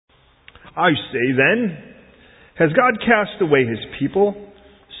I say then, has God cast away his people?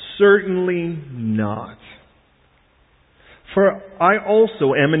 Certainly not. For I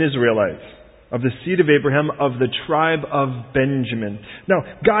also am an Israelite, of the seed of Abraham, of the tribe of Benjamin. Now,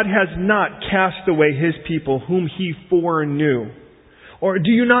 God has not cast away his people whom he foreknew. Or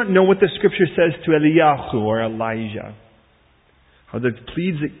do you not know what the scripture says to Eliyahu or Elijah? How that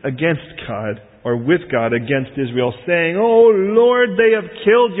pleads against God, or with God against Israel, saying, "Oh Lord, they have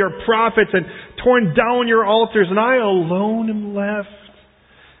killed your prophets and torn down your altars, and I alone am left,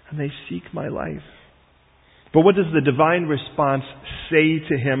 and they seek my life." But what does the divine response say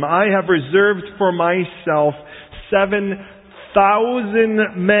to him? "I have reserved for myself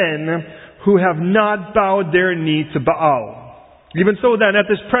 7,000 men who have not bowed their knee to Baal. Even so then, at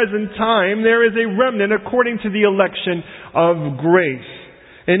this present time, there is a remnant according to the election of grace.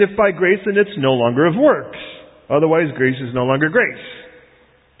 And if by grace, then it's no longer of works. Otherwise, grace is no longer grace.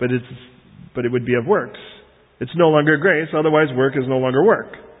 But it would be of works. It's no longer grace, otherwise work is no longer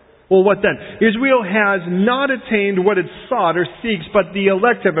work. Well, what then? Israel has not attained what it sought or seeks, but the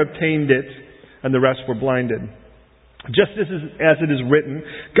elect have obtained it, and the rest were blinded. Just as it is written,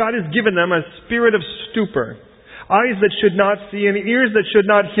 God has given them a spirit of stupor, eyes that should not see, and ears that should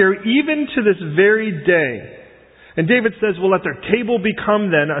not hear, even to this very day." And David says, "Well, let their table become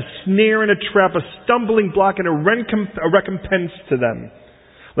then a snare and a trap, a stumbling block and a recompense to them.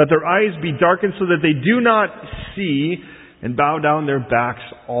 Let their eyes be darkened so that they do not see, and bow down their backs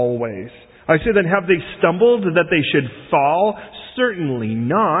always. I say then, have they stumbled that they should fall? Certainly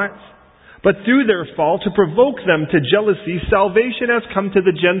not. But through their fall, to provoke them to jealousy, salvation has come to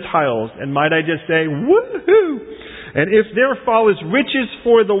the Gentiles." And might I just say, woohoo! "And if their fall is riches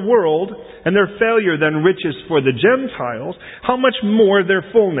for the world, and their failure then riches for the Gentiles, how much more their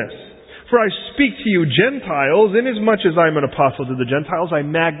fullness? For I speak to you Gentiles, inasmuch as I am an apostle to the Gentiles, I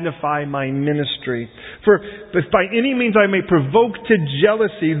magnify my ministry. For if by any means I may provoke to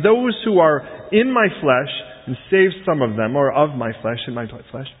jealousy those who are in my flesh, and save some of them, or of my flesh, in my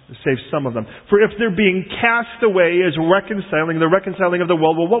flesh, save some of them. For if they're being cast away is reconciling, the reconciling of the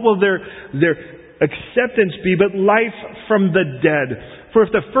world, well, what will their acceptance be but life from the dead? For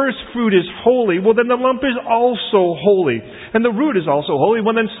if the first fruit is holy, well then the lump is also holy. And the root is also holy,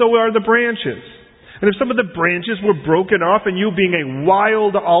 well then so are the branches. And if some of the branches were broken off, and you being a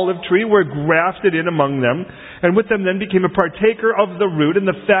wild olive tree were grafted in among them, and with them then became a partaker of the root and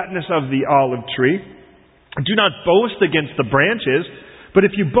the fatness of the olive tree, do not boast against the branches, but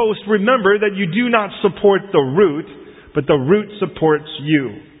if you boast, remember that you do not support the root, but the root supports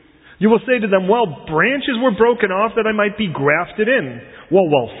you. You will say to them, well, branches were broken off that I might be grafted in.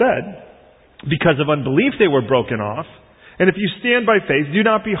 Well said. Because of unbelief they were broken off. And if you stand by faith, do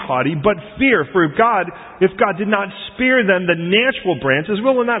not be haughty, but fear. For if God did not spare them the natural branches,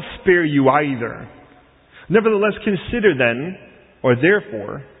 will not spare you either. Nevertheless, consider then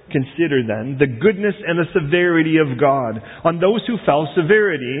the goodness and the severity of God. On those who fell,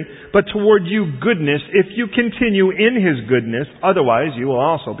 severity, but toward you goodness, if you continue in His goodness, otherwise you will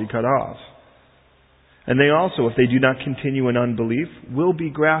also be cut off. And they also, if they do not continue in unbelief, will be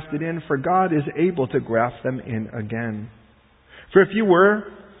grafted in, for God is able to graft them in again. For if you were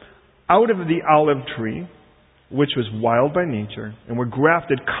out of the olive tree, which was wild by nature, and were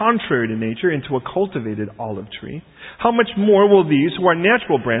grafted contrary to nature into a cultivated olive tree, how much more will these who are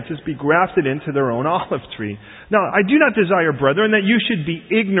natural branches be grafted into their own olive tree? Now, I do not desire, brethren, that you should be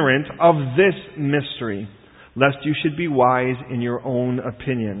ignorant of this mystery, lest you should be wise in your own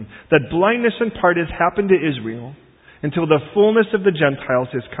opinion, that blindness in part has happened to Israel, until the fullness of the Gentiles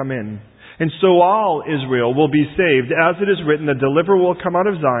has come in. And so all Israel will be saved. As it is written, the deliverer will come out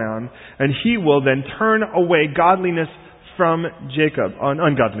of Zion, and he will then turn away ungodliness from Jacob.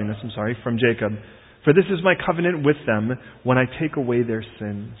 For this is my covenant with them when I take away their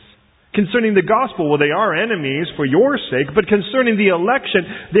sins. Concerning the gospel, well, they are enemies for your sake, but concerning the election,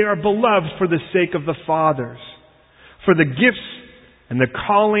 they are beloved for the sake of the fathers. For the gifts and the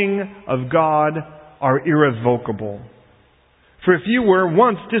calling of God are irrevocable. For if you were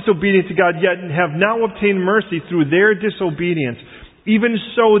once disobedient to God, yet have now obtained mercy through their disobedience, even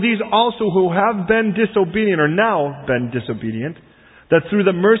so these also who have been disobedient, or now been disobedient, that through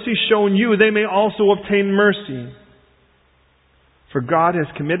the mercy shown you, they may also obtain mercy. For God has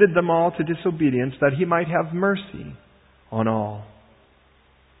committed them all to disobedience, that He might have mercy on all.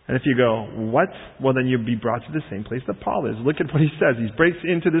 And if you go, what? Well, then you'll be brought to the same place that Paul is. Look at what he says. He breaks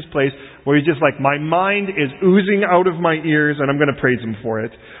into this place where he's just like, my mind is oozing out of my ears, and I'm going to praise Him for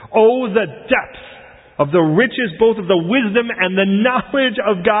it. Oh, the depth of the riches, both of the wisdom and the knowledge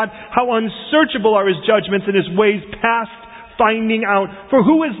of God. How unsearchable are His judgments and His ways past finding out. For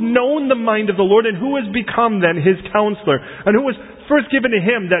who has known the mind of the Lord, and who has become then his counselor? And who was first given to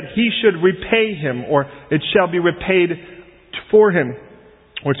him that he should repay him, or it shall be repaid for him,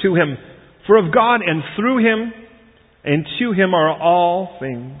 or to him. For of God and through him and to him are all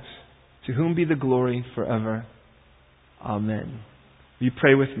things, to whom be the glory forever. Amen. Will you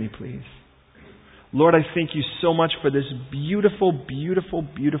pray with me, please? Lord, I thank you so much for this beautiful, beautiful,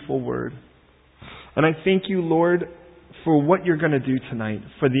 beautiful word. And I thank you, Lord, for what you're going to do tonight,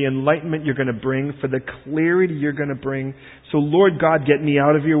 for the enlightenment you're going to bring, for the clarity you're going to bring. So, Lord God, get me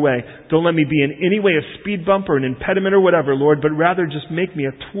out of your way. Don't let me be in any way a speed bump or an impediment or whatever, Lord, but rather just make me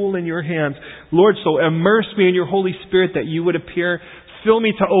a tool in your hands. Lord, so immerse me in your Holy Spirit that you would appear. Fill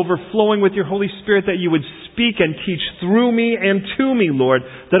me to overflowing with your Holy Spirit, that you would speak and teach through me and to me, Lord,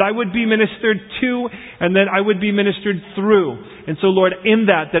 that I would be ministered to and that I would be ministered through. And so, Lord, in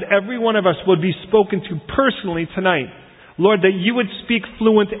that every one of us would be spoken to personally tonight. Lord, that you would speak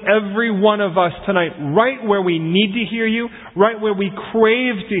fluent to every one of us tonight, right where we need to hear you, right where we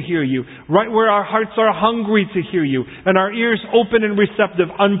crave to hear you, right where our hearts are hungry to hear you, and our ears open and receptive.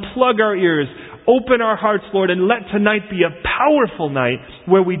 Unplug our ears. Open our hearts, Lord, and let tonight be a powerful night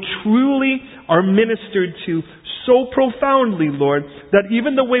where we truly are ministered to so profoundly, Lord, that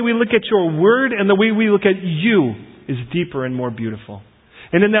even the way we look at your word and the way we look at you is deeper and more beautiful.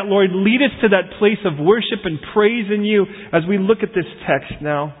 And in that, Lord, lead us to that place of worship and praise in you as we look at this text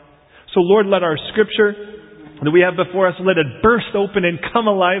now. So, Lord, let our scripture that we have before us, let it burst open and come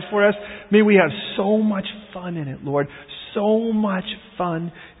alive for us. May we have so much fun in it, Lord. So much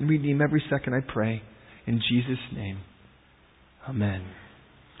fun. And redeem every second, I pray. In Jesus' name. Amen.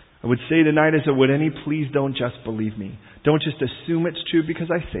 I would say tonight as I would any, please don't just believe me. Don't just assume it's true because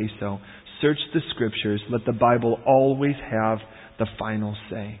I say so. Search the scriptures. Let the Bible always have the final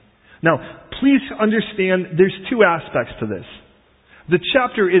say. Now, please understand there's two aspects to this. The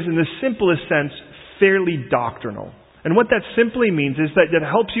chapter is, in the simplest sense, fairly doctrinal. And what that simply means is that it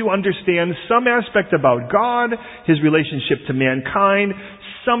helps you understand some aspect about God, His relationship to mankind,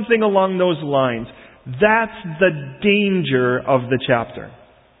 something along those lines. That's the danger of the chapter.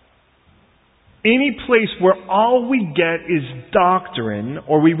 Any place where all we get is doctrine,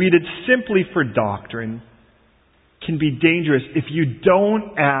 or we read it simply for doctrine, can be dangerous if you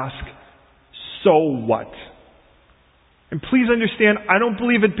don't ask, so what? And please understand, I don't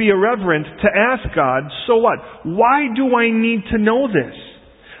believe it be irreverent to ask God, so what? Why do I need to know this?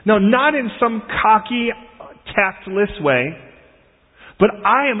 Now, not in some cocky, tactless way, but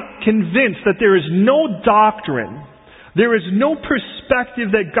I am convinced that there is no doctrine, there is no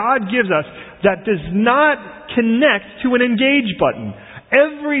perspective that God gives us that does not connect to an engage button.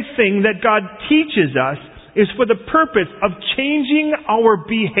 Everything that God teaches us is for the purpose of changing our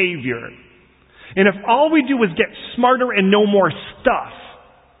behavior. And if all we do is get smarter and know more stuff,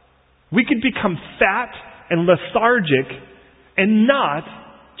 we could become fat and lethargic and not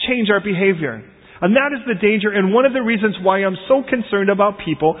change our behavior. And that is the danger, and one of the reasons why I'm so concerned about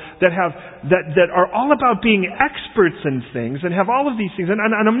people that are all about being experts in things and have all of these things. And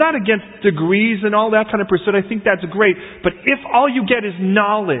I'm not against degrees and all that kind of pursuit. I think that's great. But if all you get is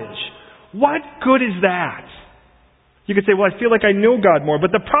knowledge, what good is that? You could say, well, I feel like I know God more.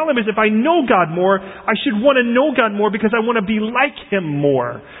 But the problem is, if I know God more, I should want to know God more because I want to be like Him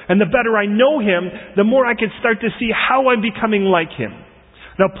more. And the better I know Him, the more I can start to see how I'm becoming like Him.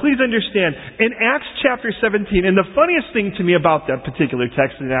 Now, please understand, in Acts chapter 17, and the funniest thing to me about that particular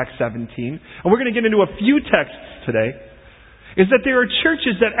text in Acts 17, and we're going to get into a few texts today, is that there are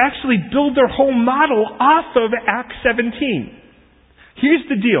churches that actually build their whole model off of Acts 17. Here's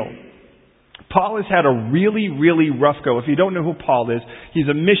the deal. Paul has had a really, really rough go. If you don't know who Paul is,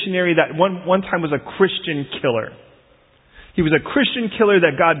 he's a missionary that one time was a Christian killer. He was a Christian killer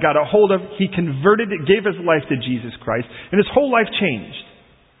that God got a hold of. He converted, gave his life to Jesus Christ, and his whole life changed.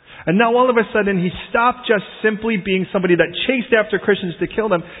 And now all of a sudden he stopped just simply being somebody that chased after Christians to kill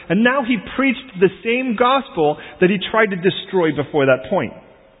them, and now he preached the same gospel that he tried to destroy before that point.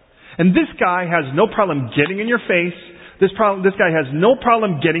 And this guy has no problem getting in your face. This guy has no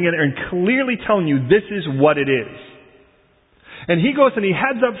problem getting in there and clearly telling you this is what it is. And he goes and he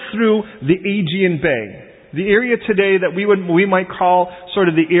heads up through the Aegean Bay, the area today that we might call sort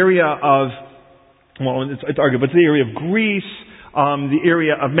of the area of, well, it's arguable, but it's the area of Greece, the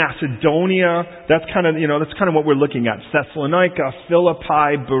area of Macedonia. That's kind of what we're looking at. Thessalonica,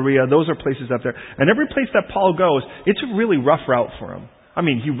 Philippi, Berea, those are places up there. And every place that Paul goes, it's a really rough route for him. I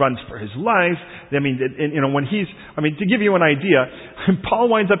mean, he runs for his life. I mean, to give you an idea, Paul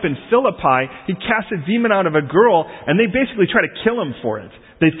winds up in Philippi. He casts a demon out of a girl, and they basically try to kill him for it.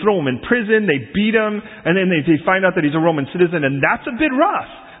 They throw him in prison, they beat him, and then they find out that he's a Roman citizen, and that's a bit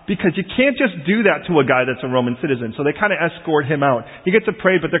rough. Because you can't just do that to a guy that's a Roman citizen. So they kind of escort him out. He gets a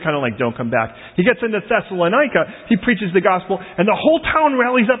parade, but they're kind of like, don't come back. He gets into Thessalonica. He preaches the gospel, and the whole town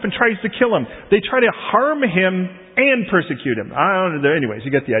rallies up and tries to kill him. They try to harm him and persecute him. I don't know. Anyways,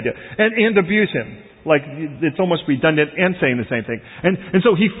 you get the idea. And abuse him. Like, it's almost redundant and saying the same thing. And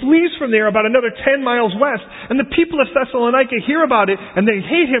so he flees from there about another 10 miles west, and the people of Thessalonica hear about it, and they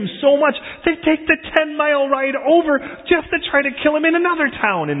hate him so much, they take the 10-mile ride over just to try to kill him in another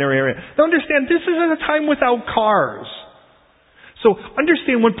town in their area. Now understand, this is at a time without cars. So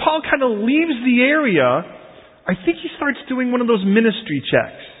understand, when Paul kind of leaves the area, I think he starts doing one of those ministry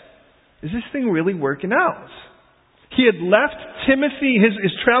checks. Is this thing really working out? He had left Timothy,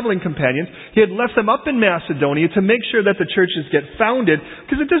 his traveling companions, he had left them up in Macedonia to make sure that the churches get founded,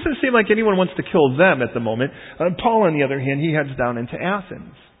 because it doesn't seem like anyone wants to kill them at the moment. Paul, on the other hand, he heads down into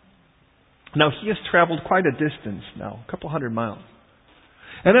Athens. Now, he has traveled quite a distance now, a couple hundred miles.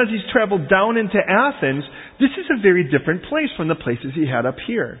 And as he's traveled down into Athens, this is a very different place from the places he had up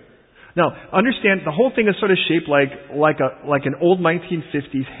here. Now, understand, the whole thing is sort of shaped like an old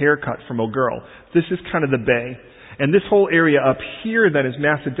 1950s haircut from a girl. This is kind of the bay. And this whole area up here that is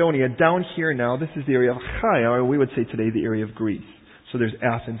Macedonia, down here now, this is the area of Achaia, or we would say today the area of Greece. So there's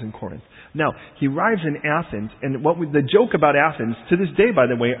Athens and Corinth. Now, he arrives in Athens, and the joke about Athens, to this day, by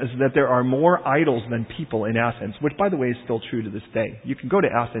the way, is that there are more idols than people in Athens, which, by the way, is still true to this day. You can go to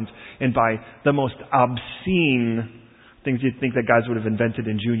Athens and buy the most obscene things you'd think that guys would have invented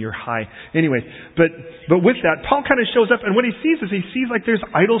in junior high. Anyways, but with that, Paul kind of shows up, and what he sees is he sees like there's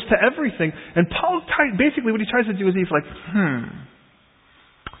idols to everything. And Paul, basically what he tries to do is he's like,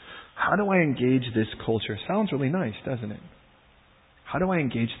 how do I engage this culture? Sounds really nice, doesn't it? How do I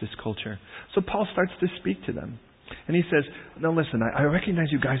engage this culture? So Paul starts to speak to them. And he says, now listen, I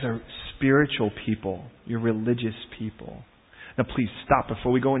recognize you guys are spiritual people. You're religious people. Now please stop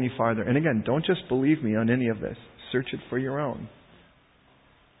before we go any farther. And again, don't just believe me on any of this. Search it for your own.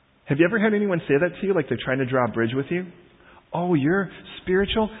 Have you ever had anyone say that to you, like they're trying to draw a bridge with you? Oh, you're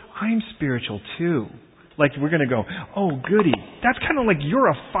spiritual? I'm spiritual too. Like we're going to go, oh, goody. That's kind of like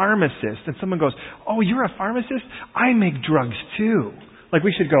you're a pharmacist. And someone goes, oh, you're a pharmacist? I make drugs too. Like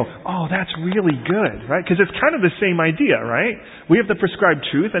we should go, oh, that's really good, right? Because it's kind of the same idea, right? We have the prescribed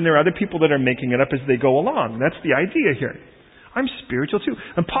truth, and there are other people that are making it up as they go along. That's the idea here. I'm spiritual too.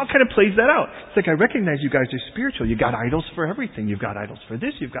 And Paul kind of plays that out. It's like, I recognize you guys are spiritual. You got idols for everything. You've got idols for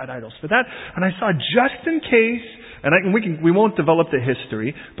this. You've got idols for that. And I saw just in case, and we won't develop the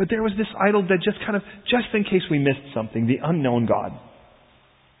history, but there was this idol that just in case we missed something, the unknown God.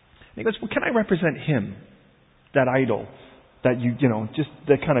 And he goes, well, can I represent him? That idol that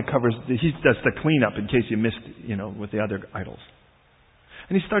that kind of covers, he does the cleanup in case you missed, with the other idols.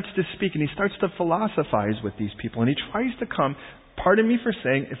 And he starts to speak, and he starts to philosophize with these people. And he tries to come, pardon me for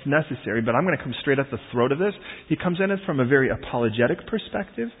saying if necessary, but I'm going to come straight at the throat of this. He comes in it from a very apologetic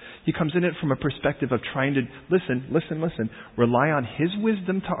perspective. He comes in it from a perspective of trying to, listen, rely on his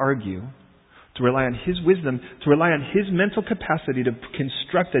wisdom to argue, to rely on his wisdom, to rely on his mental capacity to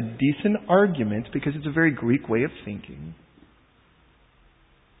construct a decent argument, because it's a very Greek way of thinking.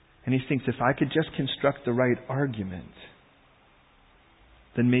 And he thinks, if I could just construct the right argument,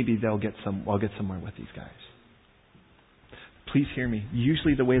 then maybe I'll get somewhere with these guys. Please hear me.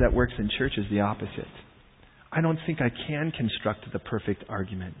 Usually the way that works in church is the opposite. I don't think I can construct the perfect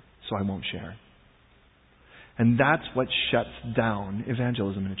argument, so I won't share. And that's what shuts down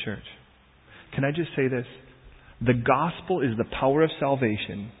evangelism in a church. Can I just say this? The gospel is the power of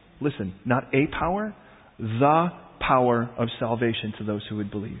salvation. Listen, not a power, the power of salvation to those who would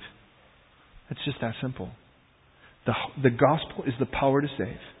believe. It's just that simple. The gospel is the power to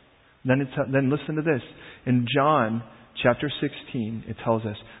save. Then listen to this. In John chapter 16, it tells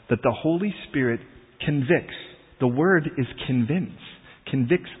us that the Holy Spirit convicts. The word is convince.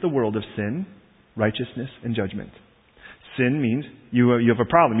 Convicts the world of sin, righteousness, and judgment. Sin means you have a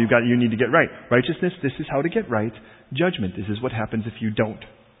problem. You need to get right. Righteousness, this is how to get right. Judgment, this is what happens if you don't.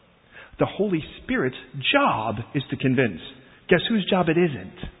 The Holy Spirit's job is to convince. Guess whose job it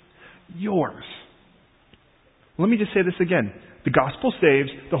isn't? Yours. Let me just say this again. The gospel saves,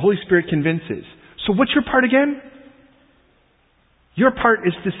 the Holy Spirit convinces. So what's your part again? Your part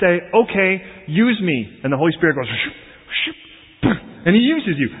is to say, okay, use me. And the Holy Spirit goes, and He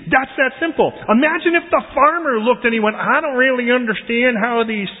uses you. That's that simple. Imagine if the farmer looked and he went, I don't really understand how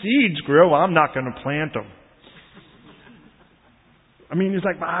these seeds grow. I'm not going to plant them. I mean, it's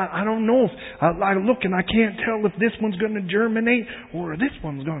like, I don't know. I look and I can't tell if this one's going to germinate or this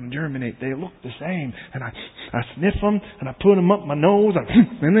one's going to germinate. They look the same. And I sniff them and I put them up my nose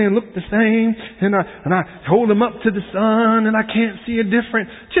and they look the same. And I hold them up to the sun and I can't see a difference.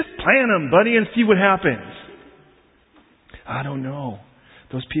 Just plant them, buddy, and see what happens. I don't know.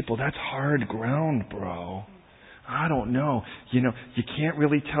 Those people, that's hard ground, bro. I don't know. You can't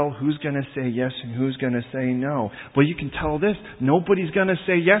really tell who's going to say yes and who's going to say no. Well, you can tell this. Nobody's going to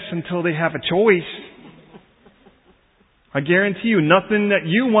say yes until they have a choice. I guarantee you, nothing that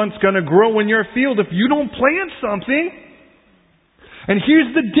you want's going to grow in your field if you don't plant something. And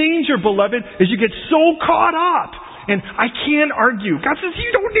here's the danger, beloved, is you get so caught up. And I can't argue. God says,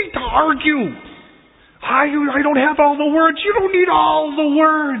 you don't need to argue. I don't have all the words. You don't need all the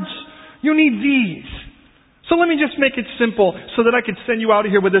words. You need these. So let me just make it simple so that I can send you out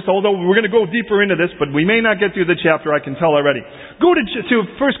of here with this, although we're going to go deeper into this, but we may not get through the chapter, I can tell already. Go to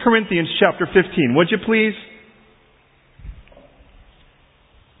 1 Corinthians chapter 15, would you please?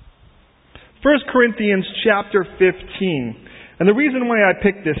 1 Corinthians chapter 15. And the reason why I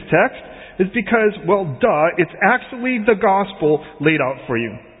picked this text is because, it's actually the gospel laid out for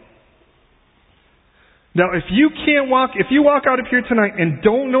you. Now, if you walk out of here tonight and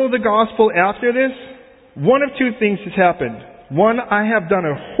don't know the gospel after this, one of two things has happened. One, I have done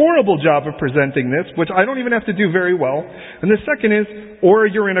a horrible job of presenting this, which I don't even have to do very well. And the second is, or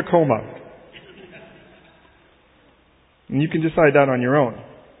you're in a coma. And you can decide that on your own.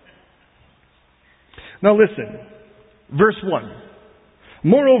 Now listen, verse 1.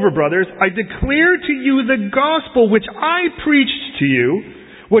 Moreover, brothers, I declare to you the gospel which I preached to you,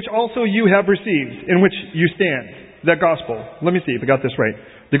 which also you have received, in which you stand. That gospel. Let me see if I got this right.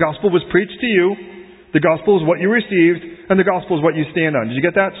 The gospel was preached to you. The gospel is what you received, and the gospel is what you stand on. Did you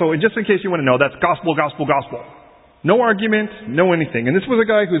get that? So just in case you want to know, that's gospel, gospel, gospel. No argument, no anything. And this was a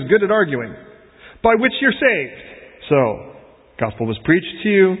guy who's good at arguing. By which you're saved. So, gospel was preached to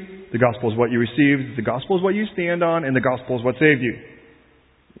you, the gospel is what you received, the gospel is what you stand on, and the gospel is what saved you.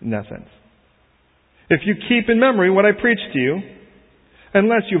 In that sense. If you keep in memory what I preached to you,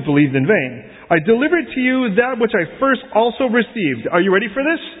 unless you've believed in vain, I delivered to you that which I first also received. Are you ready for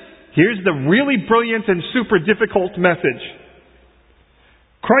this? Here's the really brilliant and super difficult message.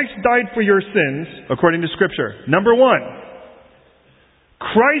 Christ died for your sins, according to Scripture. Number 1.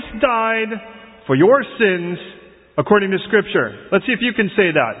 Christ died for your sins, according to Scripture. Let's see if you can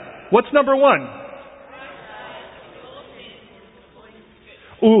say that. What's number 1?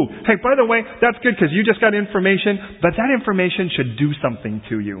 Ooh, hey, by the way, that's good because you just got information, but that information should do something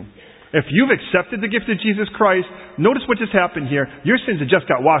to you. If you've accepted the gift of Jesus Christ, notice what just happened here. Your sins have just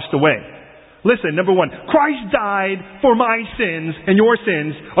got washed away. Listen, number 1, Christ died for my sins and your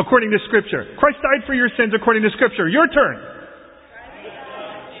sins according to Scripture. Christ died for your sins according to Scripture. Your turn.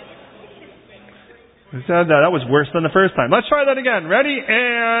 That was worse than the first time. Let's try that again. Ready?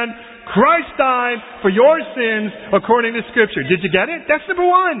 And Christ died for your sins according to Scripture. Did you get it? That's number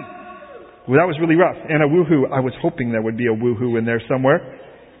 1. Well, that was really rough. And a woohoo. I was hoping there would be a woohoo in there somewhere.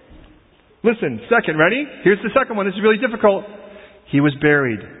 Listen, second, ready? Here's the second one. This is really difficult. He was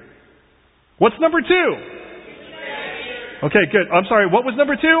buried. What's number 2? Okay, good. I'm sorry, what was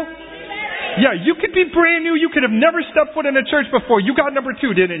number 2? Yeah, you could be brand new. You could have never stepped foot in a church before. You got number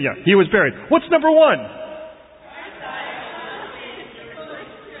 2, didn't you? He was buried. What's number 1?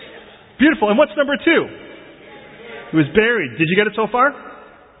 Beautiful. And what's number 2? He was buried. Did you get it so far?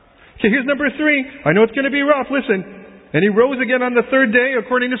 Okay, here's number 3. I know it's going to be rough. Listen. And he rose again on the third day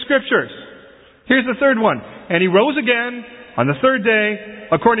according to Scriptures. Here's the third one. And he rose again on the third day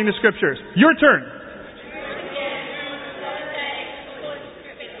according to Scriptures. Your turn.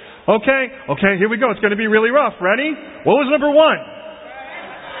 Okay, here we go. It's going to be really rough. Ready? What was number 1?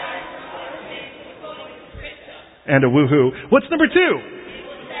 And a woohoo. What's number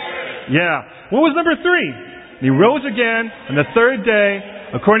 2? Yeah. What was number 3? He rose again on the third day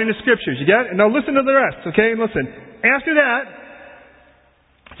according to Scriptures. You get it? Now listen to the rest, okay? Listen. After that,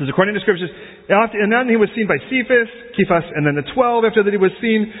 this is according to Scriptures, and then he was seen by Cephas, and then the 12. After that he was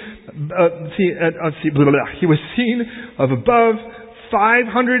seen, he was seen of above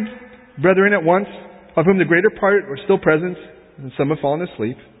 500 brethren at once, of whom the greater part are still present, and some have fallen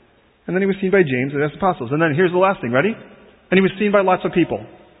asleep. And then he was seen by James and his apostles. And then here's the last thing, ready? And he was seen by lots of people.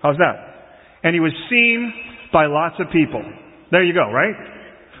 How's that? And he was seen by lots of people. There you go, right?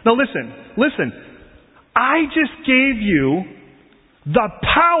 Now listen. I just gave you the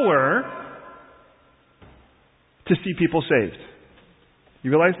power to see people saved.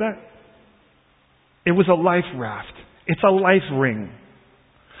 You realize that? It was a life raft. It's a life ring.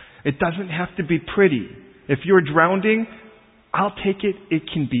 It doesn't have to be pretty. If you're drowning, I'll take it. It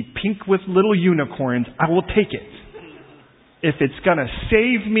can be pink with little unicorns. I will take it. If it's going to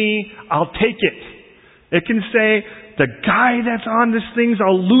save me, I'll take it. It can say, the guy that's on this thing's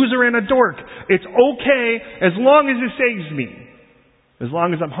a loser and a dork. It's okay as long as it saves me. As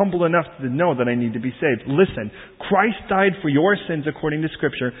long as I'm humble enough to know that I need to be saved. Listen, Christ died for your sins according to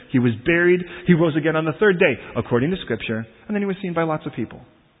Scripture. He was buried. He rose again on the third day according to Scripture. And then He was seen by lots of people.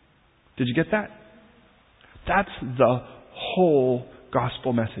 Did you get that? That's the whole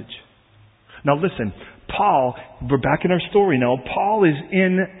gospel message. Now listen, Paul, we're back in our story now. Paul is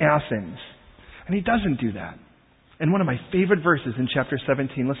in Athens. And he doesn't do that. And one of my favorite verses in chapter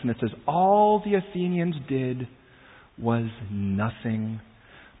 17, listen, it says, all the Athenians did was nothing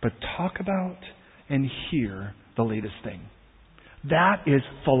but talk about and hear the latest thing. That is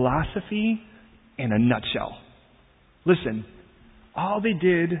philosophy in a nutshell. Listen, all they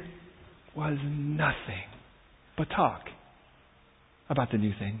did was nothing but talk about the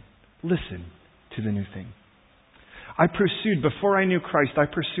new thing. Listen to the new thing. Before I knew Christ, I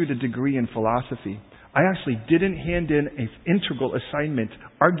pursued a degree in philosophy. I actually didn't hand in an integral assignment,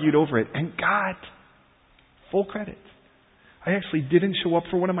 argued over it, and got full credit. I actually didn't show up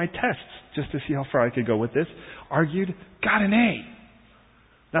for one of my tests just to see how far I could go with this. Argued, got an A.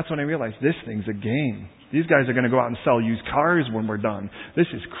 That's when I realized this thing's a game. These guys are going to go out and sell used cars when we're done. This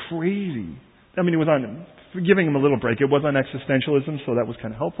is crazy. I mean, it was on, giving him a little break. It was on existentialism, so that was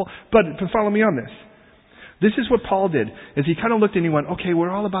kind of helpful. But follow me on this. This is what Paul did, is he kind of looked and he went, okay, we're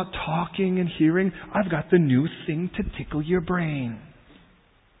all about talking and hearing. I've got the new thing to tickle your brain.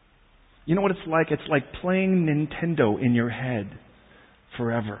 You know what it's like? It's like playing Nintendo in your head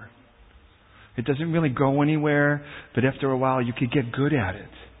forever. It doesn't really go anywhere, but after a while you could get good at it.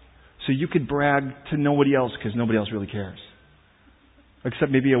 So you could brag to nobody else because nobody else really cares.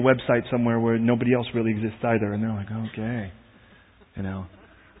 Except maybe a website somewhere where nobody else really exists either. And they're like, okay. You know.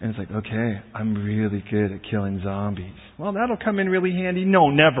 And it's like, okay, I'm really good at killing zombies. Well, that'll come in really handy.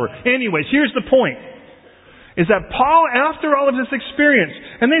 No, never. Anyways, here's the point. Is that Paul, after all of this experience,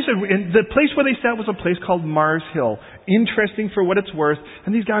 and they said, and the place where they sat was a place called Mars Hill. Interesting for what it's worth.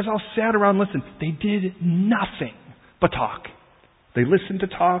 And these guys all sat around, listen, they did nothing but talk. They listened to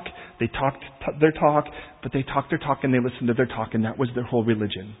talk, they talked their talk, but they talked their talk and they listened to their talk, and that was their whole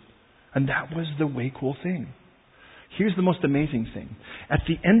religion. And that was the way cool thing. Here's the most amazing thing. At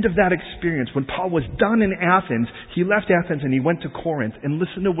the end of that experience, when Paul was done in Athens, he left Athens and he went to Corinth. And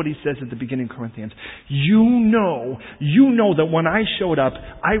listen to what he says at the beginning of Corinthians. You know that when I showed up,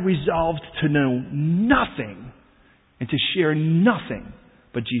 I resolved to know nothing and to share nothing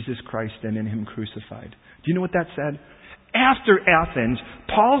but Jesus Christ and in Him crucified. Do you know what that said? After Athens,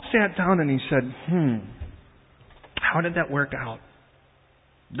 Paul sat down and he said, how did that work out?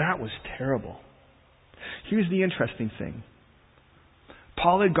 That was terrible. Here's the interesting thing.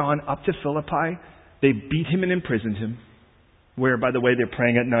 Paul had gone up to Philippi. They beat him and imprisoned him. Where, by the way, they're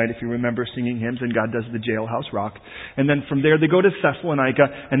praying at night, if you remember, singing hymns, and God does the jailhouse rock. And then from there they go to Thessalonica,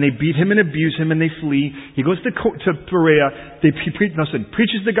 and they beat him and abuse him, and they flee. He goes to Berea.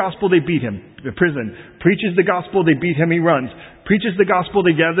 Preaches the gospel, they beat him. Prison. Preaches the gospel, they beat him, he runs. Preaches the gospel,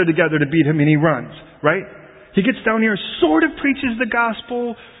 they gather together to beat him, and he runs. Right? He gets down here, sort of preaches the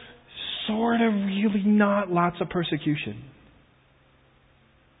gospel, sort of really not, lots of persecution.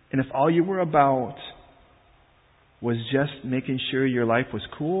 And if all you were about was just making sure your life was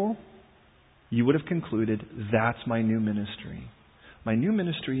cool, you would have concluded, that's my new ministry. My new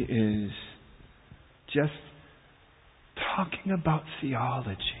ministry is just talking about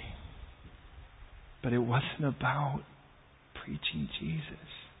theology. But it wasn't about preaching Jesus,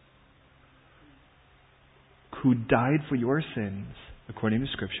 who died for your sins, according to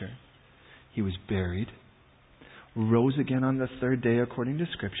Scripture. He was buried, rose again on the third day according to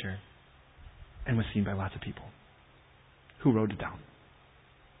Scripture, and was seen by lots of people. Who wrote it down?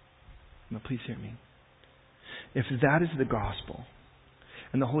 Now please hear me. If that is the gospel,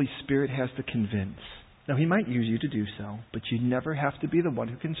 and the Holy Spirit has to convince, now He might use you to do so, but you never have to be the one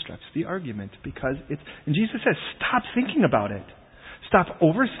who constructs the argument, because it's, and Jesus says, stop thinking about it. Stop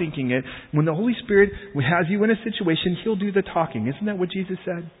overthinking it. When the Holy Spirit has you in a situation, He'll do the talking. Isn't that what Jesus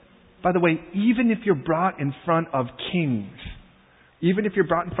said? By the way, even if you're brought in front of kings, even if you're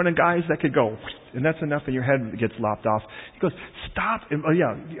brought in front of guys that could go, and that's enough and your head gets lopped off. He goes, stop. And,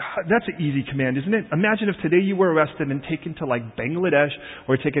 that's an easy command, isn't it? Imagine if today you were arrested and taken to like Bangladesh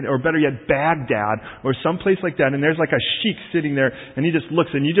or better yet, Baghdad or someplace like that, and there's like a sheik sitting there and he just looks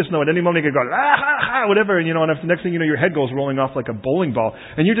and you just know at any moment he could go, whatever, and and if the next thing you know, your head goes rolling off like a bowling ball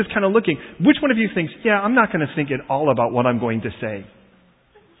and you're just kind of looking. Which one of you thinks, I'm not going to think at all about what I'm going to say?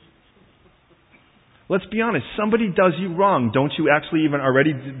 Let's be honest. Somebody does you wrong. Don't you actually even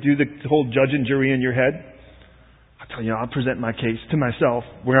already do the whole judge and jury in your head? I'll tell you, I'll present my case to myself,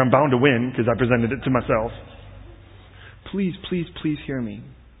 where I'm bound to win because I presented it to myself. Please, please, please hear me.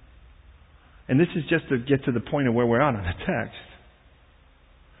 And this is just to get to the point of where we're at on the text.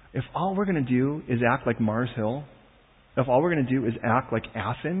 If all we're going to do is act like Mars Hill, if all we're going to do is act like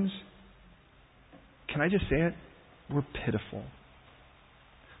Athens, can I just say it? We're pitiful.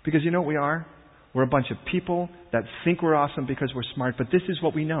 Because you know what we are? We're a bunch of people that think we're awesome because we're smart, but this is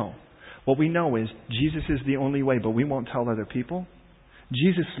what we know. What we know is Jesus is the only way, but we won't tell other people.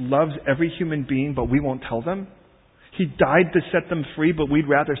 Jesus loves every human being, but we won't tell them. He died to set them free, but we'd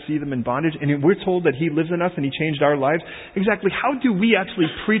rather see them in bondage. And we're told that He lives in us and He changed our lives. Exactly, how do we actually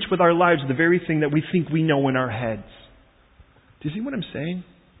preach with our lives the very thing that we think we know in our heads? Do you see what I'm saying?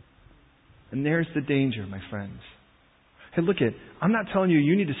 And there's the danger, my friends. Hey, look I'm not telling you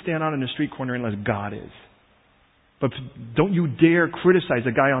need to stand out in the street corner unless God is. But don't you dare criticize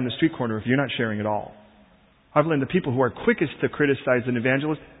a guy on the street corner if you're not sharing at all. I've learned the people who are quickest to criticize an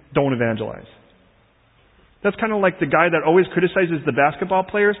evangelist don't evangelize. That's kind of like the guy that always criticizes the basketball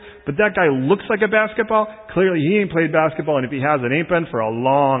players, but that guy looks like a basketball. Clearly he ain't played basketball, and if he has, it ain't been for a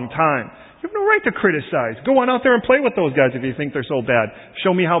long time. You have no right to criticize. Go on out there and play with those guys if you think they're so bad.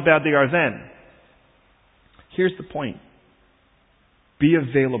 Show me how bad they are then. Here's the point. Be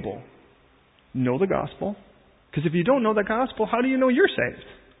available. Know the gospel. Because if you don't know the gospel, how do you know you're saved?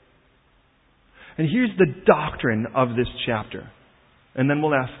 And here's the doctrine of this chapter. And then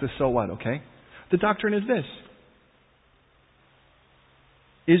we'll ask the so what, okay? The doctrine is this.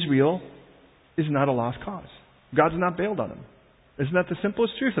 Israel is not a lost cause. God's not bailed on them. Isn't that the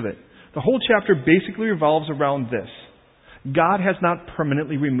simplest truth of it? The whole chapter basically revolves around this. God has not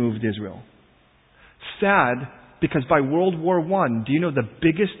permanently removed Israel. Sad, because by World War I, do you know the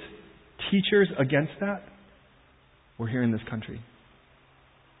biggest teachers against that were here in this country?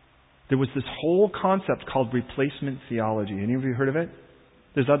 There was this whole concept called replacement theology. Any of you heard of it?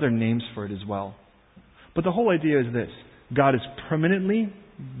 There's other names for it as well. But the whole idea is this. God has permanently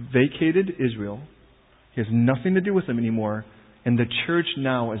vacated Israel. He has nothing to do with them anymore. And the church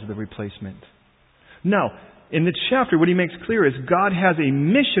now is the replacement. Now, in the chapter, what he makes clear is God has a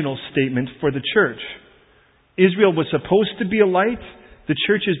missional statement for the church. Israel was supposed to be a light. The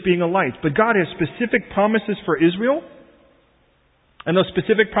church is being a light. But God has specific promises for Israel. And those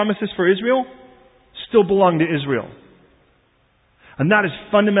specific promises for Israel still belong to Israel. And that is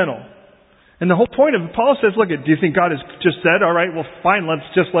fundamental. And the whole point of it, Paul says, look, do you think God has just said, all right, well, fine, let's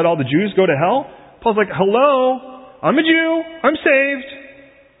just let all the Jews go to hell? Paul's like, hello, I'm a Jew, I'm saved.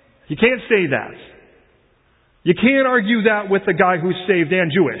 You can't say that. You can't argue that with a guy who's saved and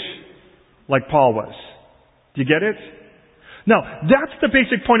Jewish, like Paul was. Do you get it? Now, that's the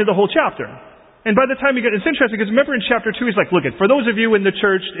basic point of the whole chapter. And by the time you get, it's interesting because remember in chapter 2, he's like, look, for those of you in the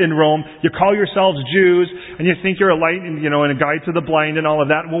church in Rome, you call yourselves Jews and you think you're a light and, and a guide to the blind and all of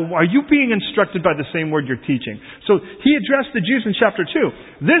that. Well, are you being instructed by the same word you're teaching? So he addressed the Jews in chapter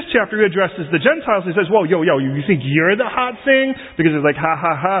 2. This chapter he addresses the Gentiles. He says, whoa, you think you're the hot thing? Because it's like, ha,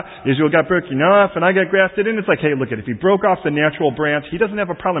 ha, ha, Israel got broken off and I got grafted in. It's like, hey, look, if he broke off the natural branch, he doesn't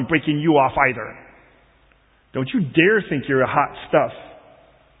have a problem breaking you off either. Don't you dare think you're a hot stuff.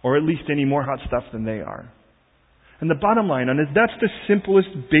 Or at least any more hot stuff than they are. And the bottom line on it, that's the simplest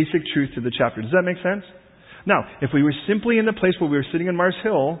basic truth to the chapter. Does that make sense? Now, if we were simply in the place where we were sitting in Mars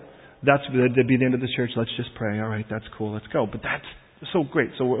Hill, that'd be the end of the church. Let's just pray. All right, that's cool. Let's go. But that's so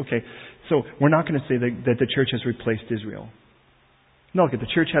great. So, okay. So we're not going to say that the church has replaced Israel. No, look, the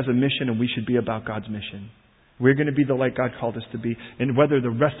church has a mission and we should be about God's mission. We're going to be the light God called us to be. And whether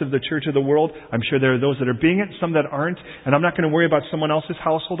the rest of the church or the world, I'm sure there are those that are being it, some that aren't. And I'm not going to worry about someone else's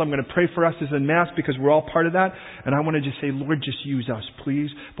household. I'm going to pray for us as en masse because we're all part of that. And I want to just say, Lord, just use us,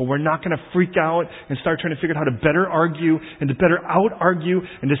 please. But we're not going to freak out and start trying to figure out how to better argue and to better out-argue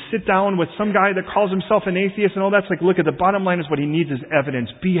and to sit down with some guy that calls himself an atheist and all that's like, look, at the bottom line is what he needs is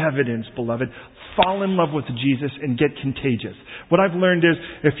evidence. Be evidence, beloved. Fall in love with Jesus and get contagious. What I've learned is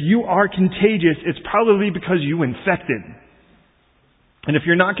if you are contagious, it's probably because you infected. And if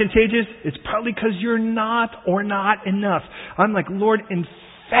you're not contagious, it's probably because you're not or not enough. I'm like, Lord,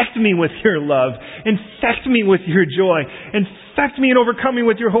 infect me with your love. Infect me with your joy. Infect me and overcome me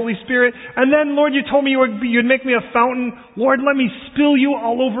with your Holy Spirit. And then, Lord, you told me you'd make me a fountain. Lord, let me spill you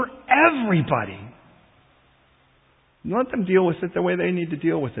all over everybody. Let them deal with it the way they need to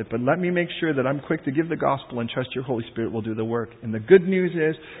deal with it. But let me make sure that I'm quick to give the gospel and trust your Holy Spirit will do the work. And the good news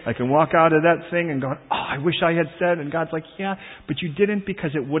is I can walk out of that thing and go, oh, I wish I had said. And God's like, yeah, but you didn't because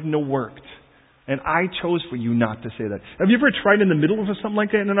it wouldn't have worked. And I chose for you not to say that. Have you ever tried in the middle of something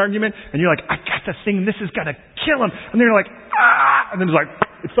like that in an argument? And you're like, I got this thing, this is gonna kill him. And then you're like, ah! And then it's like,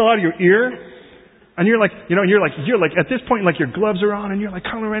 it fell out of your ear. And you're like, you're like, at this point, like your gloves are on and you're like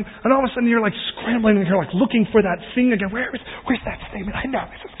coloring. And all of a sudden you're like scrambling and you're like looking for that thing again. Where's that statement? I know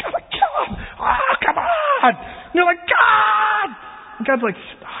this is gonna kill him. Ah, come on! And you're like, God! And God's like,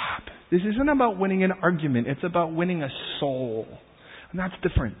 stop. This isn't about winning an argument. It's about winning a soul. And that's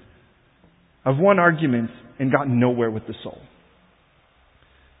different. I've won arguments and gotten nowhere with the soul.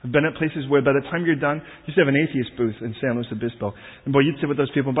 I've been at places where by the time you're done, you used to have an atheist booth in San Luis Obispo. And boy, you'd sit with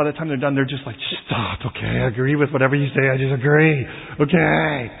those people, and by the time they're done, they're just like, stop, okay, I agree with whatever you say, I just agree.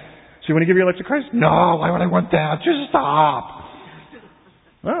 Okay. So you want to give your life to Christ? No, why would I want that? Just stop.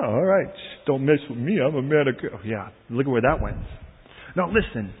 Oh, all right. Don't mess with me, I'm a man of God. Oh, yeah, look at where that went. Now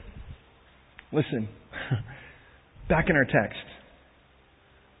listen. Back in our text.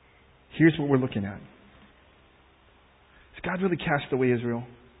 Here's what we're looking at. Has God really cast away Israel?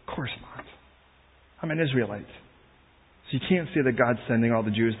 Of course not. I'm an Israelite. So you can't say that God's sending all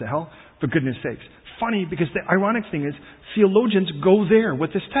the Jews to hell. For goodness sakes. Funny, because the ironic thing is, theologians go there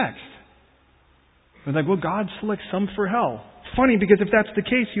with this text. They're like, well, God selects some for hell. Funny, because if that's the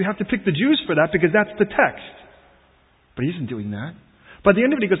case, you have to pick the Jews for that, because that's the text. But he isn't doing that. By the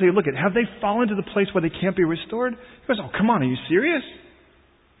end of it, he goes, hey, look, have they fallen to the place where they can't be restored? He goes, oh, come on, are you serious?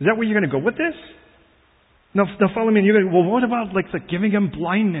 Is that where you're going to go with this? No, follow me. And you're going to, well, what about like giving him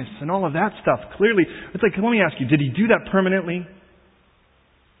blindness and all of that stuff? Clearly, it's like, let me ask you, did he do that permanently?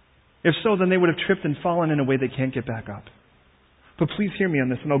 If so, then they would have tripped and fallen in a way they can't get back up. But please hear me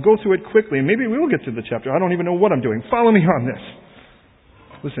on this, and I'll go through it quickly, and maybe we will get to the chapter. I don't even know what I'm doing. Follow me on this.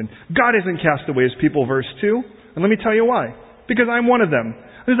 Listen, God isn't cast away his people, verse 2. And let me tell you why. Because I'm one of them.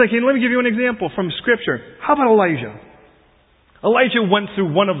 It's like, hey, let me give you an example from Scripture. How about Elijah? Elijah went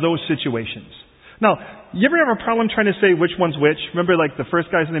through one of those situations. Now, you ever have a problem trying to say which one's which? Remember, like, the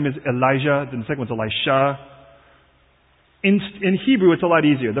first guy's name is Elijah, then the second one's Elisha. In Hebrew, it's a lot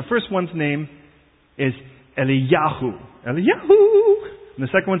easier. The first one's name is Eliyahu. And the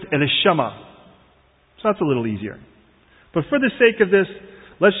second one's Elishama. So that's a little easier. But for the sake of this,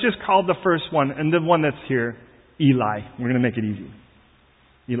 let's just call the first one, and the one that's here, Eli. We're going to make it easy.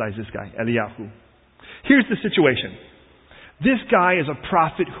 Eli's this guy, Eliyahu. Here's the situation. This guy is a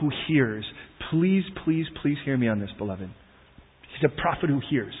prophet who hears. Please, please, please hear me on this, beloved. He's a prophet who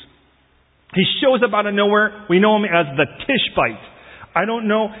hears. He shows up out of nowhere. We know him as the Tishbite. I don't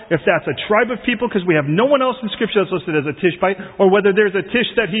know if that's a tribe of people because we have no one else in Scripture that's listed as a Tishbite, or whether there's a Tish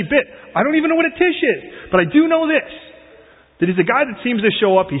that he bit. I don't even know what a Tish is. But I do know this. That he's a guy that seems to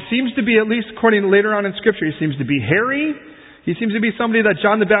show up. He seems to be, at least according to later on in Scripture, he seems to be hairy. He seems to be somebody that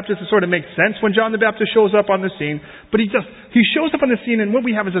John the Baptist, it sort of makes sense when John the Baptist shows up on the scene. But he shows up on the scene, and what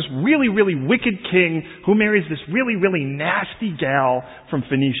we have is this really, really wicked king who marries this really, really nasty gal from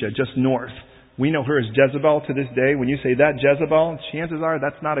Phoenicia, just north. We know her as Jezebel to this day. When you say that, Jezebel, chances are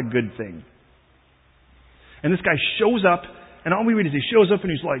that's not a good thing. And this guy shows up, and all we read is he shows up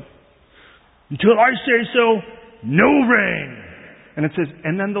and he's like, until I say so, no rain. And it says,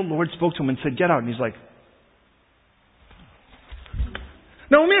 and then the Lord spoke to him and said, get out. And he's like,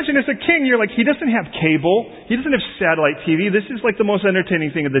 now imagine as a king, you're like, he doesn't have cable. He doesn't have satellite TV. This is like the most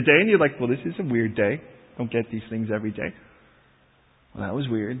entertaining thing of the day. And you're like, well, this is a weird day. Don't get these things every day. Well, that was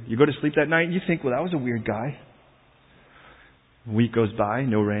weird. You go to sleep that night and you think, well, that was a weird guy. A week goes by,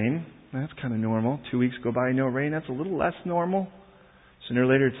 no rain. That's kind of normal. 2 weeks go by, no rain. That's a little less normal. Sooner or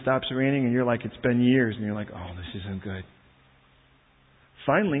later it stops raining and you're like, it's been years. And you're like, oh, this isn't good.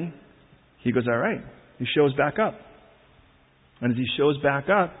 Finally, he goes, all right. He shows back up. And as he shows back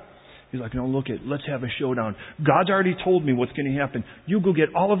up, he's like, no, look let's have a showdown. God's already told me what's going to happen. You go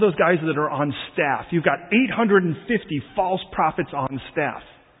get all of those guys that are on staff. You've got 850 false prophets on staff.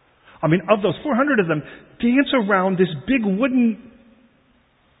 I mean, of those, 400 of them dance around this big wooden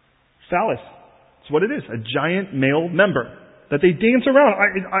phallus. It's what it is, a giant male member that they dance around.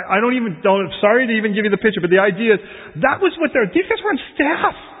 I'm sorry to even give you the picture, but the idea is that was what these guys were on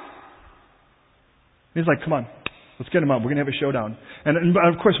staff. He's like, come on. Let's get him up. We're going to have a showdown. And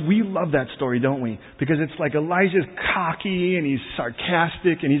of course, we love that story, don't we? Because it's like Elijah's cocky and he's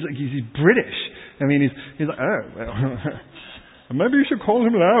sarcastic and he's British. I mean, he's like, oh, well, maybe you should call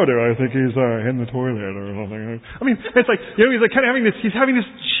him louder. I think he's in the toilet or something. I mean, it's like, he's like kind of having this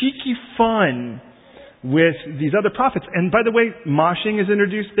cheeky fun with these other prophets. And by the way, moshing is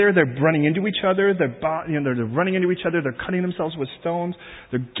introduced there. They're running into each other. They're running into each other. They're cutting themselves with stones.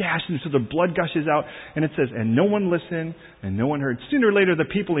 They're gashing so the blood gushes out. And it says, and no one listened and no one heard. Sooner or later, the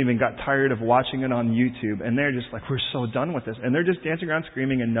people even got tired of watching it on YouTube. And they're just like, we're so done with this. And they're just dancing around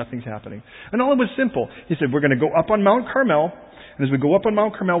screaming and nothing's happening. And all it was simple. He said, we're going to go up on Mount Carmel. And as we go up on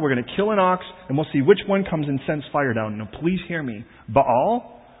Mount Carmel, we're going to kill an ox and we'll see which one comes and sends fire down. Now, please hear me.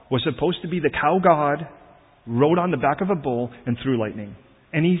 Baal was supposed to be the cow god, rode on the back of a bull, and threw lightning.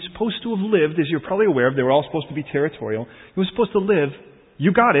 And he's supposed to have lived, as you're probably aware of, they were all supposed to be territorial. He was supposed to live,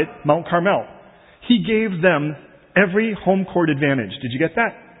 you got it, Mount Carmel. He gave them every home court advantage. Did you get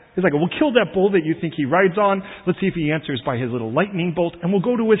that? He's like, we'll kill that bull that you think he rides on. Let's see if he answers by his little lightning bolt, and we'll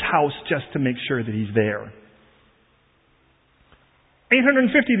go to his house just to make sure that he's there.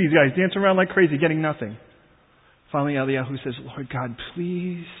 850 of these guys dance around like crazy, getting nothing. Finally, Eliyahu says, Lord God,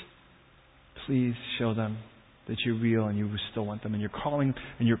 please show them that you're real and you still want them, and you're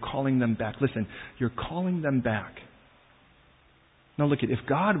calling them back. Listen, you're calling them back. Now look, if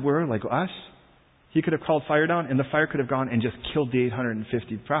God were like us, He could have called fire down, and the fire could have gone and just killed the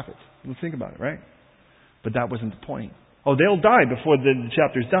 850 prophets. Let's think about it, right? But that wasn't the point. Oh, they'll die before the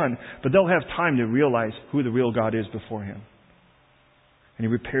chapter's done, but they'll have time to realize who the real God is before Him. And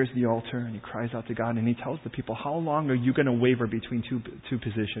he repairs the altar and he cries out to God and he tells the people, how long are you going to waver between two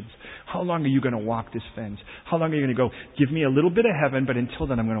positions? How long are you going to walk this fence? How long are you going to go, give me a little bit of heaven, but until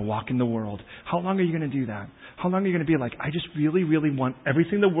then I'm going to walk in the world? How long are you going to do that? How long are you going to be like, I just really, really want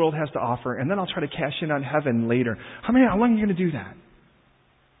everything the world has to offer, and then I'll try to cash in on heaven later? How long are you going to do that?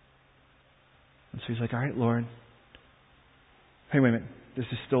 And so he's like, all right, Lord. Hey, wait a minute. This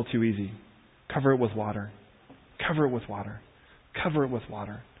is still too easy. Cover it with water. Cover it with water. Cover it with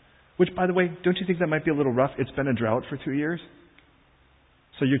water. Which, by the way, don't you think that might be a little rough? It's been a drought for 2 years.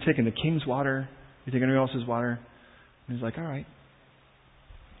 So you're taking the king's water, you're taking everyone else's water. And he's like, all right.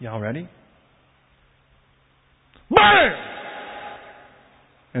 Y'all ready? Bam!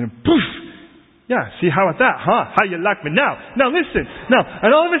 And poof! Yeah, see how about that, huh? How you like me now? Now listen. Now, and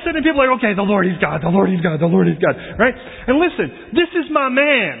all of a sudden people are like, okay, the Lord, He's God, the Lord, He's God, the Lord, He's God. Right? And listen, this is my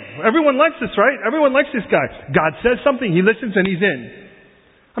man. Everyone likes this, right? Everyone likes this guy. God says something, he listens, and he's in.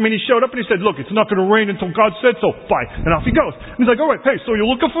 I mean, he showed up and he said, look, it's not going to rain until God said so. Bye. And off he goes. And he's like, all right, hey, so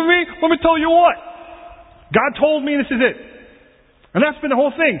you're looking for me? Let me tell you what. God told me this is it. And that's been the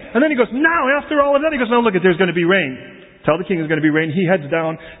whole thing. And then he goes, now, after all of that, he goes, now look, there's going to be rain. Tell the king there's going to be rain. He heads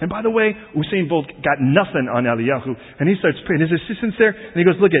down. And by the way, Usain Bolt got nothing on Eliyahu. And he starts praying. His assistant's there. And he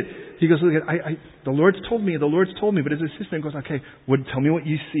goes, look, the Lord's told me. But his assistant goes, okay, tell me what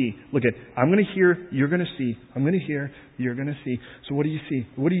you see. Look, I'm going to hear, you're going to see. I'm going to hear, you're going to see. So what do you see?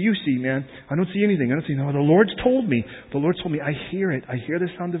 What do you see, man? I don't see anything. I don't see, no, the Lord's told me. The Lord's told me. I hear it. I hear the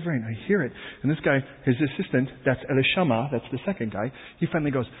sound of rain. I hear it. And this guy, his assistant, that's Elishama, that's the second guy. He finally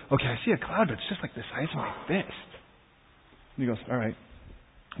goes, okay, I see a cloud, but it's just like the size of my fist. And he goes, all right,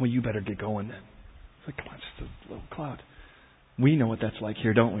 well, you better get going then. It's like, come on, it's just a little cloud. We know what that's like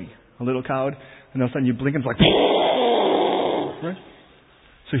here, don't we? A little cloud, and all of a sudden you blink and it's like, right?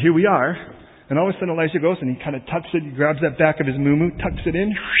 So here we are, and all of a sudden Elijah goes and he kind of tucks it, he grabs that back of his muumuu, tucks it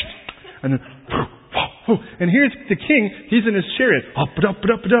in, and then, and here's the king, he's in his chariot,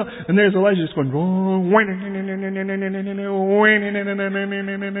 and there's Elijah just going, right?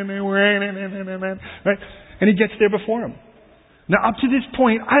 And he gets there before him. Now, up to this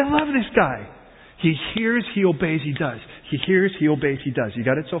point, I love this guy. He hears, he obeys, he does. He hears, he obeys, he does. You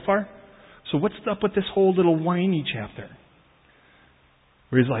got it so far? So what's up with this whole little whiny chapter?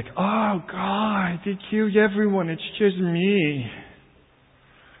 Where he's like, oh, God, they killed everyone. It's just me.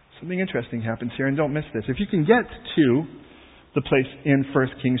 Something interesting happens here, and don't miss this. If you can get to the place in 1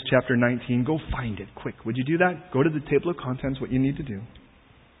 Kings chapter 19, go find it quick. Would you do that? Go to the table of contents, what you need to do.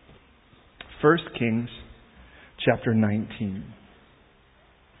 1 Kings chapter 19.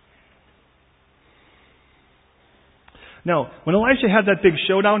 Now, when Elisha had that big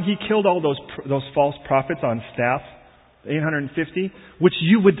showdown, he killed all those false prophets on staff, 850, which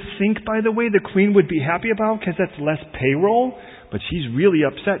you would think, by the way, the queen would be happy about because that's less payroll. But she's really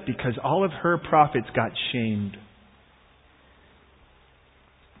upset because all of her prophets got shamed.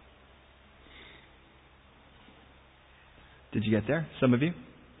 Did you get there? Some of you?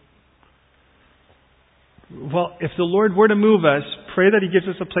 Well, if the Lord were to move us, pray that He gives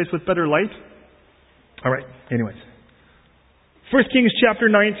us a place with better light. All right. Anyways. 1 Kings chapter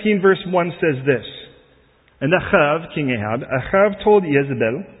 19 verse 1 says this. And Achav, King Ahab, told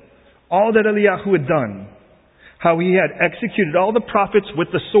Jezebel all that Eliyahu had done, how he had executed all the prophets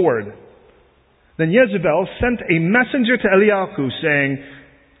with the sword. Then Jezebel sent a messenger to Eliyahu saying,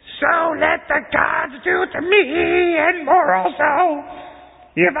 So let the gods do to me, and more also,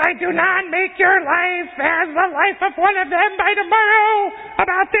 if I do not make your life as the life of one of them by tomorrow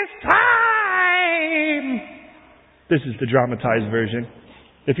about this time. This is the dramatized version.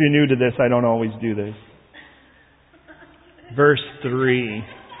 If you're new to this, I don't always do this. Verse 3.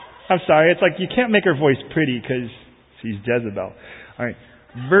 I'm sorry, it's like you can't make her voice pretty because she's Jezebel. All right.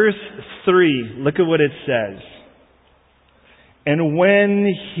 Verse 3. Look at what it says. And when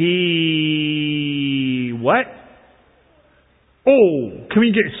he... What? Oh, can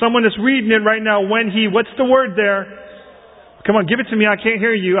we get someone that's reading it right now? When he... What's the word there? Come on, give it to me. I can't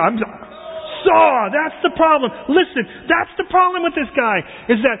hear you. Saw. That's the problem. Listen, that's the problem with this guy,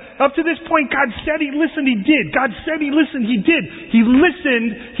 is that up to this point, God said he listened, he did. God said he listened, he did. He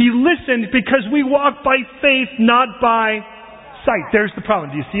listened because we walk by faith, not by sight. There's the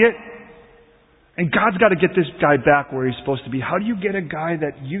problem. Do you see it? And God's got to get this guy back where he's supposed to be. How do you get a guy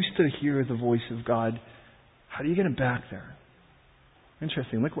that used to hear the voice of God, how do you get him back there?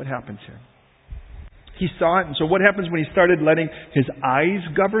 Interesting. Look what happens here. He saw it, and so what happens when he started letting his eyes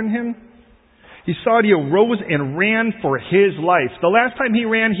govern him? He saw it, he arose and ran for his life. The last time he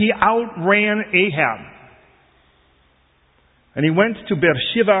ran, he outran Ahab. And he went to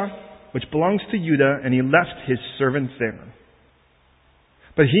Beersheba, which belongs to Judah, and he left his servant there.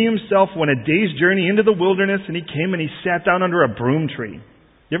 But he himself went a day's journey into the wilderness, and he came and he sat down under a broom tree.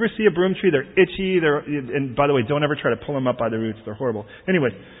 You ever see a broom tree? They're itchy. And by the way, don't ever try to pull them up by the roots. They're horrible. Anyway,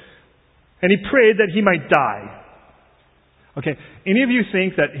 and he prayed that he might die. Okay, any of you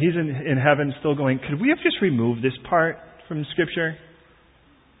think that he's in heaven still going, could we have just removed this part from Scripture?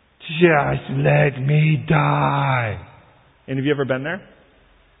 Just let me die. Any of you ever been there?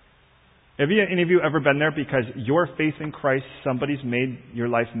 Have any of you ever been there because your faith in Christ, somebody's made your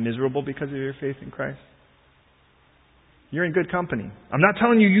life miserable because of your faith in Christ? You're in good company. I'm not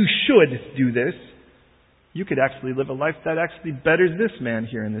telling you you should do this. You could actually live a life that actually betters this man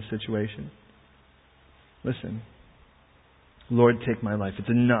here in this situation. Listen. Lord, take my life. It's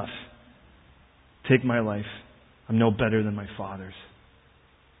enough. Take my life. I'm no better than my father's.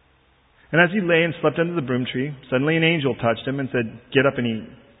 And as he lay and slept under the broom tree, suddenly an angel touched him and said, get up and eat.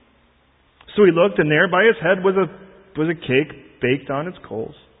 So he looked, and there by his head was a cake baked on its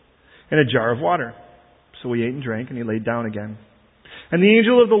coals and a jar of water. So he ate and drank, and he laid down again. And the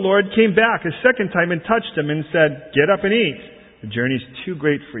angel of the Lord came back a second time and touched him and said, get up and eat. The journey's too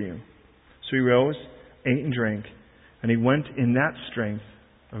great for you. So he rose, ate and drank. And he went in that strength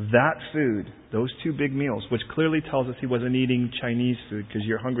of that food, those two big meals, which clearly tells us he wasn't eating Chinese food because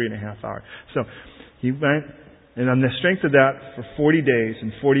you're hungry in a half hour. So he went, and on the strength of that, for 40 days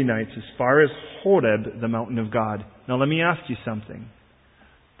and 40 nights, as far as Horeb, the mountain of God. Now let me ask you something.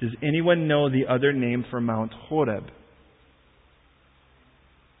 Does anyone know the other name for Mount Horeb?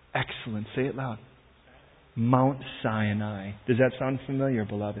 Excellent. Say it loud. Mount Sinai. Does that sound familiar,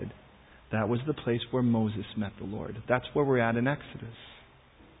 beloved? That was the place where Moses met the Lord. That's where we're at in Exodus.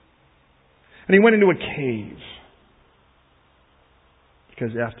 And he went into a cave.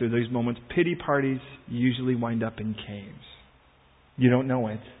 Because after these moments, pity parties usually wind up in caves. You don't know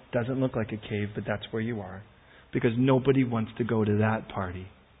it. Doesn't look like a cave, but that's where you are. Because nobody wants to go to that party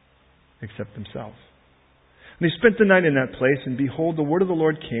except himself. And he spent the night in that place, and behold, the word of the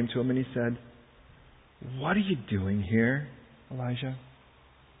Lord came to him, and he said, what are you doing here, Elijah?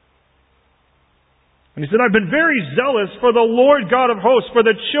 And he said, I've been very zealous for the Lord God of hosts, for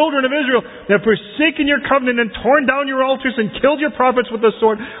the children of Israel. They have forsaken your covenant and torn down your altars and killed your prophets with the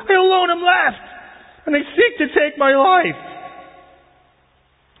sword. I alone am left, and they seek to take my life.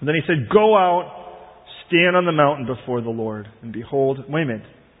 And then he said, go out, stand on the mountain before the Lord. And behold, wait a minute,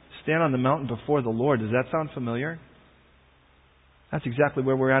 stand on the mountain before the Lord. Does that sound familiar? That's exactly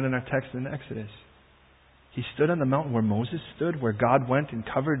where we're at in our text in Exodus. He stood on the mountain where Moses stood, where God went and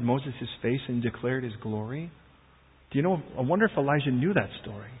covered Moses' face and declared His glory. Do you know, I wonder if Elijah knew that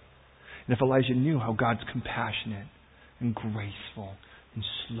story. And if Elijah knew how God's compassionate and graceful and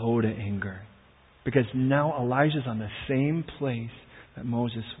slow to anger. Because now Elijah's on the same place that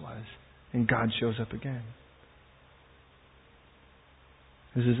Moses was. And God shows up again.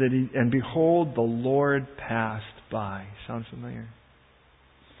 This is it. And behold, the Lord passed by. Sounds familiar?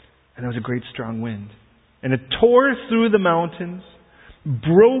 And there was a great strong wind. And it tore through the mountains,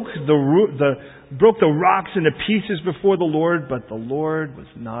 broke the rocks into pieces before the Lord, but the Lord was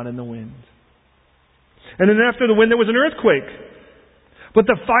not in the wind. And then after the wind there was an earthquake. But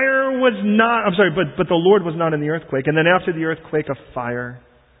the fire was not, but the Lord was not in the earthquake. And then after the earthquake, a fire.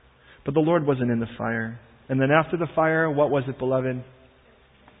 But the Lord wasn't in the fire. And then after the fire, what was it, beloved?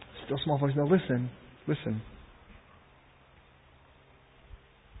 Still small voice. Now listen.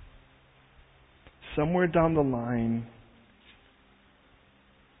 somewhere down the line,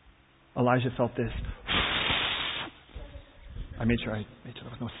 Elijah felt this. I made sure there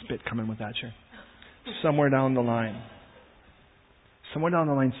was no spit coming with that, sure. Somewhere down the line,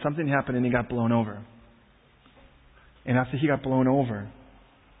 something happened and he got blown over. And after he got blown over,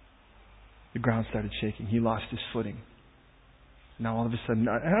 the ground started shaking. He lost his footing. Now all of a sudden,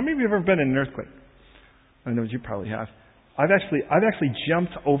 how many of you have ever been in an earthquake? I know you probably have. I've actually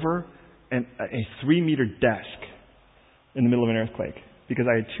jumped over a 3-meter desk in the middle of an earthquake because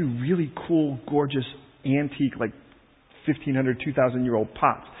I had 2 really cool, gorgeous, antique, like 1,500, 2,000-year-old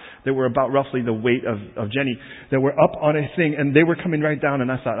pots that were about roughly the weight of Jenny that were up on a thing, and they were coming right down,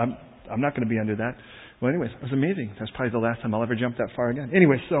 and I thought, I'm not going to be under that. Well, anyways, it was amazing. That's probably the last time I'll ever jump that far again.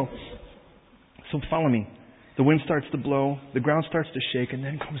 Anyway, so follow me. The wind starts to blow, the ground starts to shake, and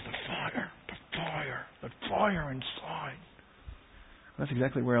then comes the fire inside. That's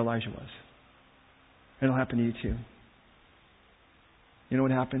exactly where Elijah was. And it'll happen to you too. You know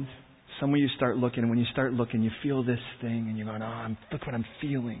what happens? Somewhere you start looking, and when you start looking, you feel this thing, and you're going, look what I'm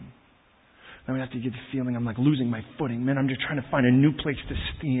feeling. Then after you get the feeling, I'm like losing my footing. Man, I'm just trying to find a new place to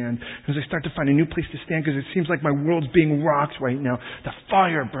stand. As I start to find a new place to stand, because it seems like my world's being rocked right now, the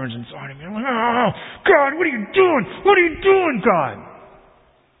fire burns inside of me. I'm like, oh, God, what are you doing? What are you doing, God?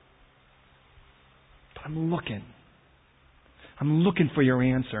 But I'm looking. I'm looking for your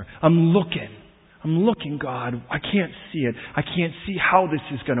answer. I'm looking, God. I can't see it. I can't see how this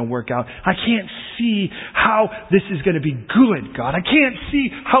is going to work out. I can't see how this is going to be good, God. I can't see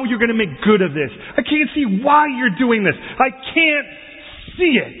how you're going to make good of this. I can't see why you're doing this. I can't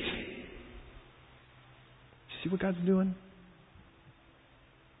see it. See what God's doing?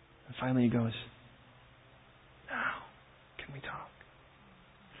 And finally he goes, now, can we talk?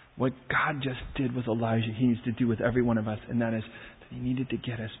 What God just did with Elijah, he needs to do with every one of us, and that is that he needed to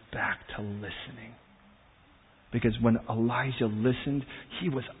get us back to listening. Because when Elijah listened, he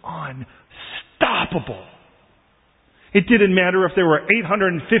was unstoppable. It didn't matter if there were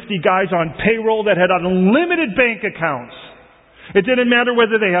 850 guys on payroll that had unlimited bank accounts. It didn't matter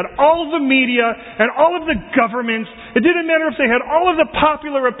whether they had all of the media and all of the governments. It didn't matter if they had all of the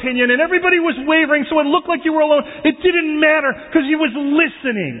popular opinion and everybody was wavering so it looked like you were alone. It didn't matter because he was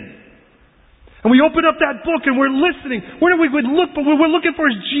listening. And we open up that book and we're listening. Where we would look, but what we're looking for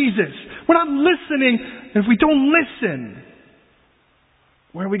is Jesus. We're not listening. And if we don't listen,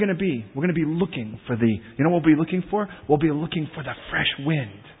 where are we going to be? We're going to be looking for you know what we'll be looking for? We'll be looking for the fresh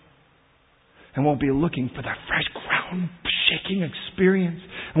wind. And we'll be looking for the fresh ground-shaking experience.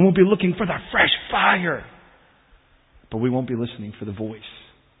 And we'll be looking for the fresh fire. But we won't be listening for the voice.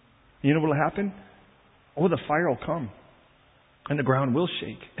 You know what will happen? Oh, the fire will come. And the ground will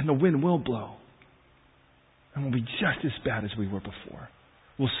shake. And the wind will blow. And we'll be just as bad as we were before.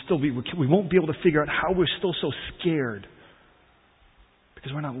 We won't be able to figure out how we're still so scared.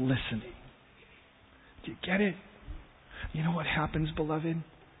 Because we're not listening. Do you get it? You know what happens, beloved?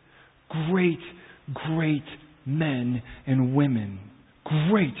 Great men and women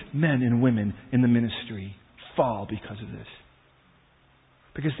in the ministry fall because of this.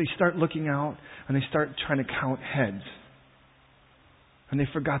 Because they start looking out and they start trying to count heads. And they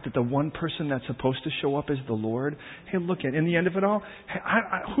forgot that the one person that's supposed to show up is the Lord. Hey, look, in the end of it all,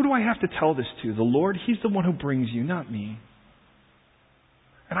 who do I have to tell this to? The Lord? He's the one who brings you, not me.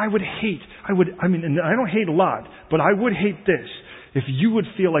 And I don't hate a lot, but I would hate this. If you would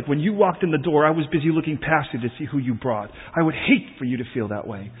feel like when you walked in the door, I was busy looking past you to see who you brought. I would hate for you to feel that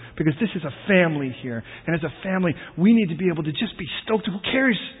way. Because this is a family here. And as a family, we need to be able to just be stoked. Who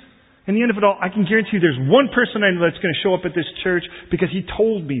cares? In the end of it all, I can guarantee you there's one person I know that's going to show up at this church because he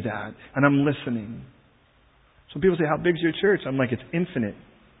told me that. And I'm listening. Some people say, how big's your church? I'm like, it's infinite.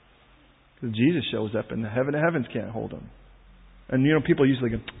 Because Jesus shows up and the heaven of heavens can't hold him. And people usually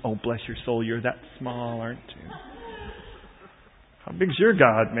go, oh, bless your soul, you're that small, aren't you? How big's your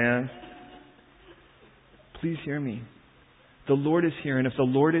God, man? Please hear me. The Lord is here, and if the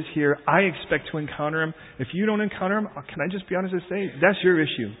Lord is here, I expect to encounter him. If you don't encounter him, can I just be honest and say, that's your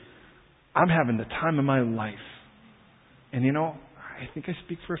issue. I'm having the time of my life. And I think I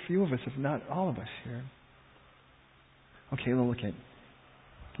speak for a few of us, if not all of us here. Okay, look at.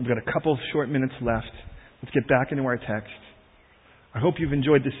 We've got a couple short minutes left. Let's get back into our text. I hope you've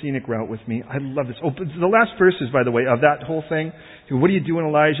enjoyed the scenic route with me. I love this. Oh, the last verses, by the way, of that whole thing. What are you doing,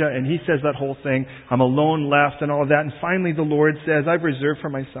 Elijah? And he says that whole thing. I'm alone left and all of that. And finally the Lord says, I've reserved for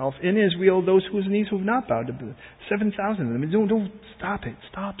myself in Israel those whose knees have not bowed to 7,000 of them. Don't stop it.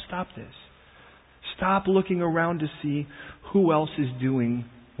 Stop this. Stop looking around to see who else is doing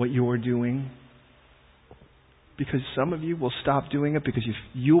what you're doing. because some of you will stop doing it because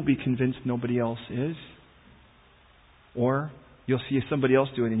you'll be convinced nobody else is. Or you'll see somebody else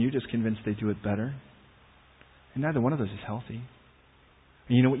do it and you're just convinced they do it better. And neither one of those is healthy.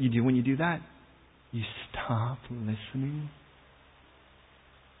 And you know what you do when you do that? You stop listening.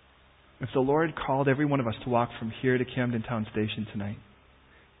 If the Lord called every one of us to walk from here to Camden Town Station tonight,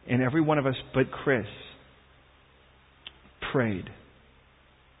 and every one of us but Chris prayed,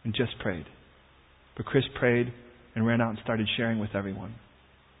 and just prayed. But Chris prayed and ran out and started sharing with everyone.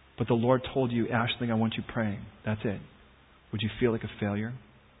 But the Lord told you, Ashling, I want you praying. That's it. Would you feel like a failure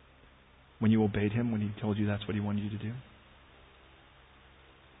when you obeyed Him, when He told you that's what He wanted you to do?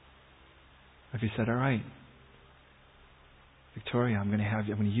 If He said, all right, Victoria, I'm going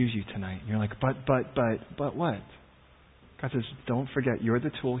to use you tonight. And you're like, but what? God says, don't forget, you're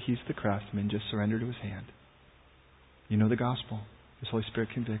the tool, He's the craftsman. Just surrender to His hand. You know the gospel. His Holy Spirit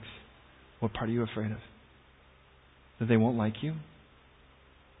convicts. What part are you afraid of? That they won't like you?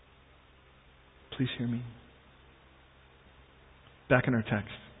 Please hear me. Back in our text.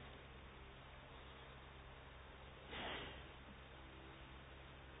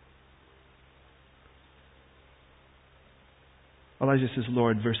 Elijah says,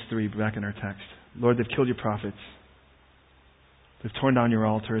 Lord, verse 3, back in our text. Lord, they've killed your prophets. They've torn down your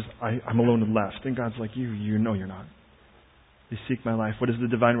altars. I'm alone and left. And God's like, you know you're not. They seek my life. What does the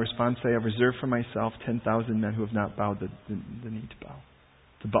divine response say? I've reserved for myself 10,000 men who have not bowed the knee to bow.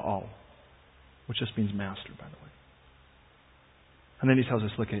 To Baal. Which just means master, by the way. And then he tells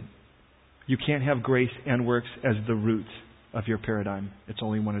us, look, you can't have grace and works as the root of your paradigm. It's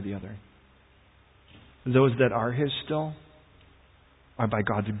only one or the other. Those that are His still are by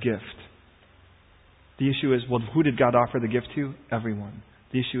God's gift. The issue is, well, who did God offer the gift to? Everyone.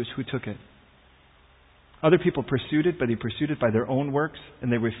 The issue is who took it. Other people pursued it, but they pursued it by their own works,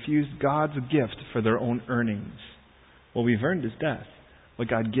 and they refused God's gift for their own earnings. What we've earned is death. What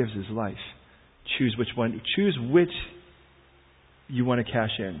God gives is life. Choose which one. Choose which you want to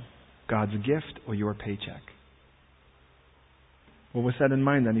cash in. God's gift or your paycheck. Well, with that in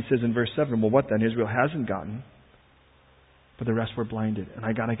mind then, he says in verse 7, well, what then? Israel hasn't gotten, but the rest were blinded. And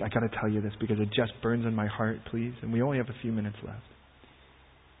I gotta tell you this because it just burns in my heart, please. And we only have a few minutes left.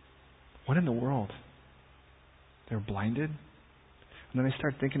 What in the world? They're blinded? And then I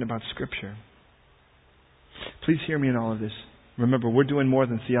start thinking about Scripture. Please hear me in all of this. Remember, we're doing more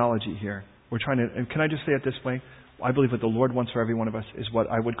than theology here. We're trying to, and can I just say it this way? I believe what the Lord wants for every one of us is what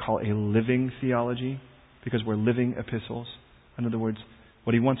I would call a living theology, because we're living epistles. In other words,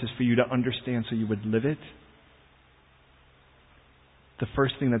 what He wants is for you to understand so you would live it. The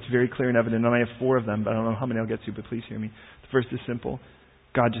first thing that's very clear and evident, and I have 4 of them, but I don't know how many I'll get to, but please hear me. The first is simple.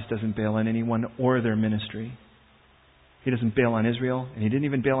 God just doesn't bail on anyone or their ministry. He doesn't bail on Israel, and He didn't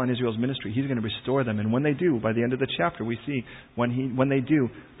even bail on Israel's ministry. He's going to restore them. And when they do, by the end of the chapter, we see when they do,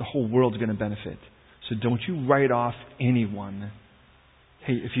 the whole world's going to benefit. So don't you write off anyone.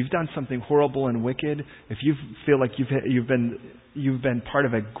 Hey, if you've done something horrible and wicked, if you feel like you've been part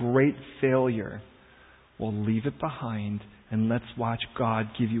of a great failure, well, leave it behind and let's watch God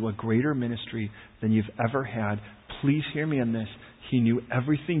give you a greater ministry than you've ever had. Please hear me on this. He knew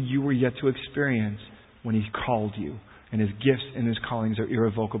everything you were yet to experience when He called you. And His gifts and His callings are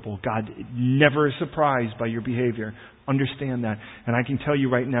irrevocable. God never is surprised by your behavior. Understand that. And I can tell you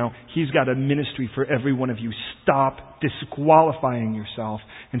right now, He's got a ministry for every one of you. Stop disqualifying yourself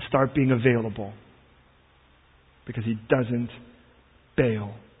and start being available. Because He doesn't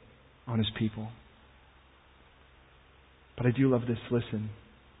bail on His people. But I do love this. Listen.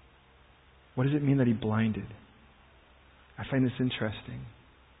 What does it mean that He blinded? I find this interesting.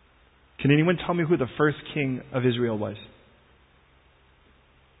 Can anyone tell me who the first king of Israel was?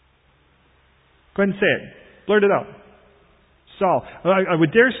 Go ahead and say it. Blurt it out. Saul. I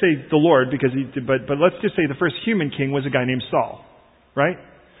would dare say the Lord, because he did, but let's just say the first human king was a guy named Saul. Right?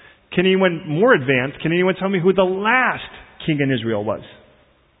 Can anyone more advanced, can anyone tell me who the last king in Israel was?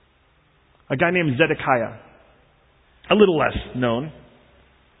 A guy named Zedekiah. A little less known.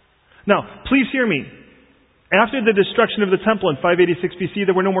 Now, please hear me. After the destruction of the temple in 586 BC,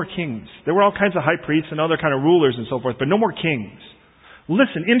 there were no more kings. There were all kinds of high priests and other kind of rulers and so forth, but no more kings.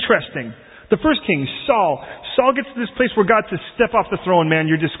 Listen, interesting. The first king, Saul. Saul gets to this place where God says, step off the throne,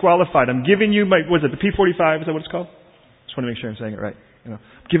 man, you're disqualified. I'm giving you my, was it the P45? Is that what it's called? Just want to make sure I'm saying it right. I'm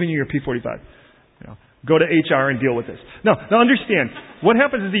giving you your P45. Go to HR and deal with this. Now understand, what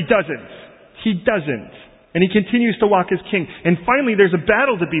happens is he doesn't. He doesn't. And he continues to walk as king. And finally, there's a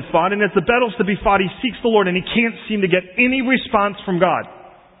battle to be fought. And as the battle's to be fought, he seeks the Lord. And he can't seem to get any response from God.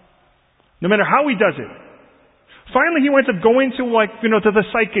 No matter how he does it. Finally, he winds up going to to the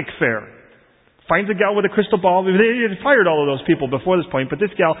psychic fair. finds a gal with a crystal ball. They had fired all of those people before this point, but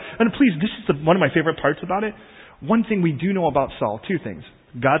this gal, and please, this is one of my favorite parts about it. One thing we do know about Saul, two things.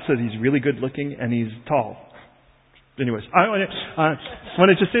 God says he's really good looking and he's tall. Anyways, I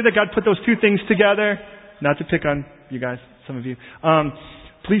wanted to say that God put those two things together. Not to pick on you guys, some of you.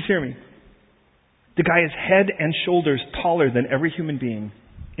 Please hear me. The guy is head and shoulders taller than every human being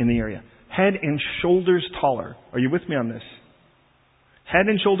in the area. Head and shoulders taller. Are you with me on this? Head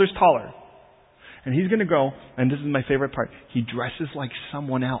and shoulders taller. And he's going to go, and this is my favorite part, he dresses like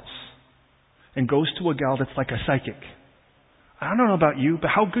someone else and goes to a gal that's like a psychic. I don't know about you, but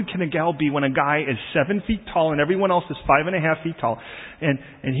how good can a gal be when a guy is 7 feet tall and everyone else is 5.5 feet tall, and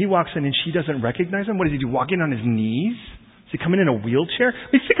he walks in and she doesn't recognize him? What does he do, walk in on his knees? Is he coming in a wheelchair?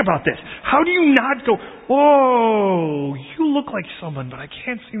 I mean, think about this. How do you not go, oh, you look like someone, but I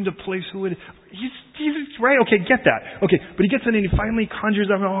can't seem to place who it is. He's right, okay, get that. Okay, but he gets in and he finally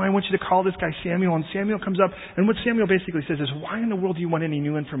conjures up, oh, I want you to call this guy Samuel. And Samuel comes up, and what Samuel basically says is, why in the world do you want any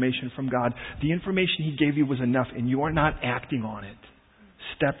new information from God? The information he gave you was enough, and you are not acting on it.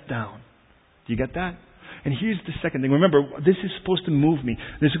 Step down. Do you get that? And here's the second thing. Remember, this is supposed to move me.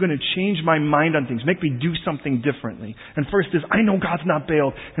 This is going to change my mind on things, make me do something differently. And first is, I know God's not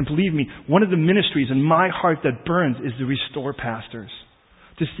bailed. And believe me, one of the ministries in my heart that burns is to restore pastors.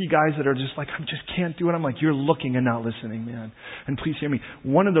 To see guys that are just like, I just can't do it. I'm like, you're looking and not listening, man. And please hear me.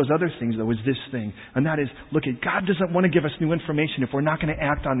 One of those other things, though, is this thing. And that is, look, God doesn't want to give us new information if we're not going to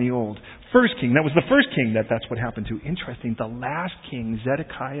act on the old. First king, that was the first king that's what happened to. Interesting. The last king,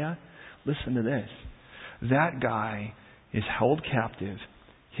 Zedekiah, listen to this. That guy is held captive.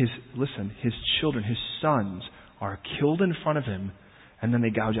 His children, his sons are killed in front of him, and then they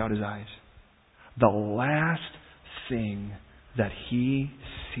gouge out his eyes. The last thing that he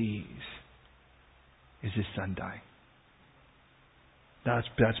sees is his son die. That's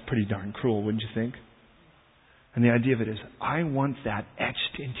pretty darn cruel, wouldn't you think? And the idea of it is, I want that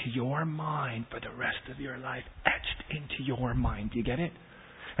etched into your mind for the rest of your life. Etched into your mind. Do you get it?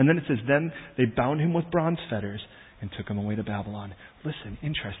 And then it says, then they bound him with bronze fetters and took him away to Babylon. Listen,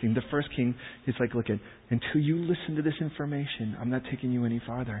 interesting. The first king is like, look, until you listen to this information, I'm not taking you any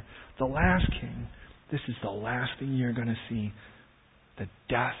farther. The last king, this is the last thing you're going to see. The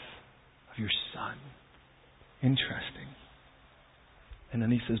death of your son. Interesting. And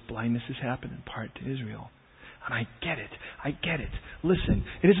then he says, blindness has happened in part to Israel. And I get it. Listen,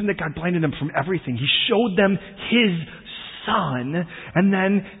 it isn't that God blinded them from everything. He showed them his son, and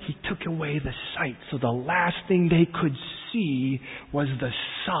then he took away the sight. So the last thing they could see was the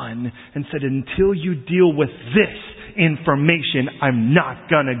son, and said, until you deal with this information, I'm not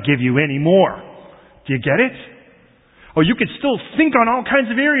going to give you any more. Do you get it? Oh, you could still think on all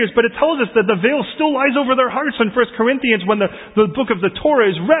kinds of areas, but it tells us that the veil still lies over their hearts in 1 Corinthians when the book of the Torah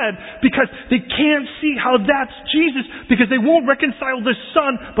is read, because they can't see how that's Jesus, because they won't reconcile the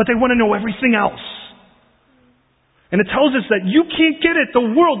Son, but they want to know everything else. And it tells us that you can't get it. The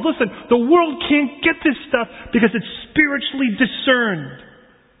world can't get this stuff because it's spiritually discerned.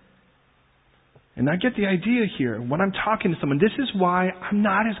 And I get the idea here. When I'm talking to someone, this is why I'm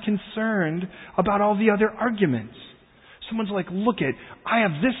not as concerned about all the other arguments. Someone's like, look I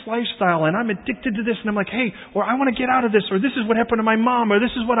have this lifestyle and I'm addicted to this, and I'm like, hey, or I want to get out of this, or this is what happened to my mom, or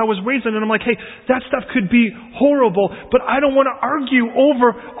this is what I was raised in, and I'm like, hey, that stuff could be horrible, but I don't want to argue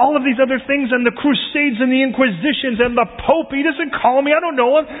over all of these other things and the Crusades and the Inquisitions and the Pope. He doesn't call me. I don't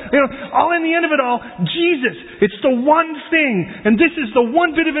know him. All in the end of it all, Jesus. It's the one thing, and this is the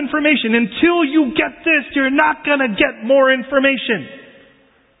one bit of information. Until you get this, you're not going to get more information.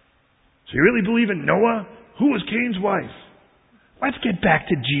 So you really believe in Noah? Who was Cain's wife? Let's get back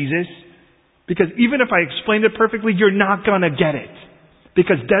to Jesus. Because even if I explained it perfectly, you're not going to get it.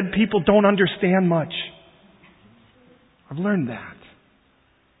 Because dead people don't understand much. I've learned that.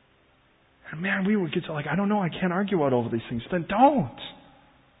 And man, we would get to like, I don't know, I can't argue out over these things. Then don't.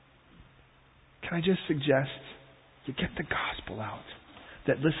 Can I just suggest you get the gospel out?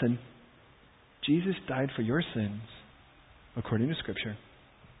 That listen, Jesus died for your sins, according to Scripture.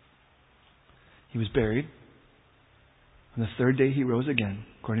 He was buried. On the third day he rose again,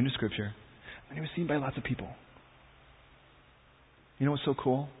 according to Scripture. And he was seen by lots of people. You know what's so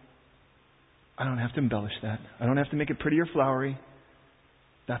cool? I don't have to embellish that. I don't have to make it pretty or flowery.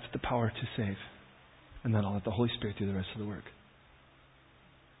 That's the power to save. And then I'll let the Holy Spirit do the rest of the work.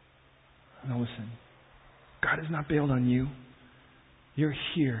 Now listen. God has not bailed on you. You're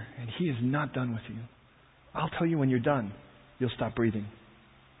here, and He is not done with you. I'll tell you when you're done. You'll stop breathing.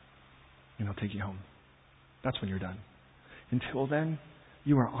 And He'll take you home. That's when you're done. Until then,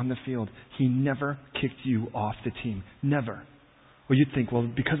 you are on the field. He never kicked you off the team. Never. Or you'd think, well,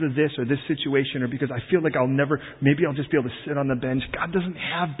 because of this or this situation, or because I feel like maybe I'll just be able to sit on the bench. God doesn't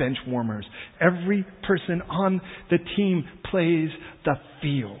have bench warmers. Every person on the team plays the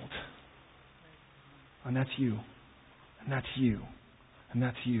field. And that's you. And that's you. And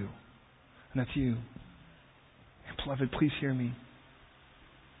that's you. And that's you. And beloved, please hear me.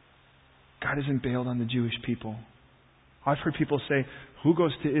 God hasn't bailed on the Jewish people. I've heard people say, who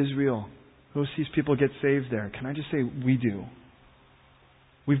goes to Israel? Who sees people get saved there? Can I just say, we do.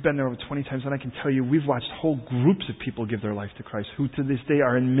 We've been there over 20 times, and I can tell you, we've watched whole groups of people give their life to Christ who to this day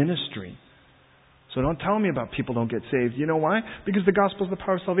are in ministry. So don't tell me about people don't get saved. You know why? Because the gospel is the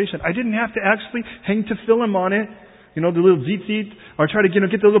power of salvation. I didn't have to actually hang tefillin on it, the little tzitzit, or try to get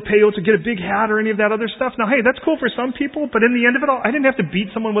the little peyot to get a big hat or any of that other stuff. Now, hey, that's cool for some people, but in the end of it all, I didn't have to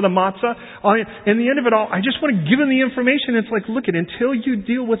beat someone with a matzah. In the end of it all, I just want to give them the information. It's like, look, until you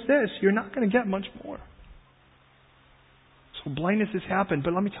deal with this, you're not going to get much more. So blindness has happened,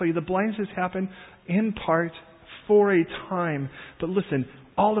 but let me tell you, the blindness has happened in part for a time. But listen,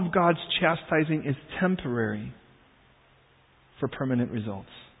 all of God's chastising is temporary for permanent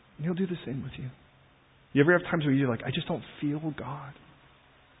results. And He'll do the same with you. You ever have times where you're like, I just don't feel God?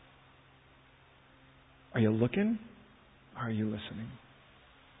 Are you looking? Or are you listening?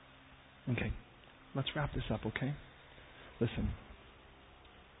 Okay, let's wrap this up, okay? Listen.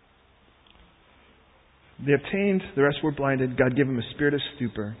 They obtained, the rest were blinded. God gave them a spirit of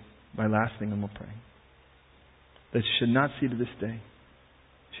stupor. My last thing, and we'll pray. That should not see to this day,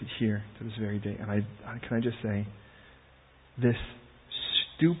 should hear to this very day. And can I just say, this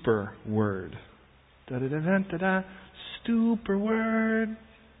stupor word, stupor word.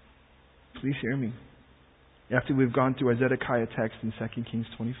 Please hear me. After we've gone through our Zedekiah text in 2 Kings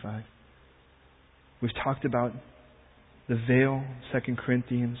 25, we've talked about the veil, 2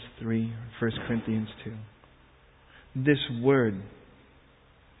 Corinthians 3, 1 Corinthians 2. This word,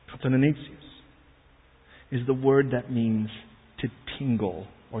 protonenetius, is the word that means to tingle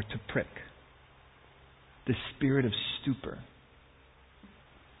or to prick. The spirit of stupor.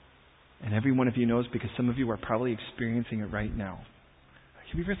 And every one of you knows, because some of you are probably experiencing it right now.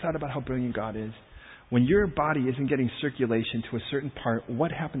 Have you ever thought about how brilliant God is? When your body isn't getting circulation to a certain part,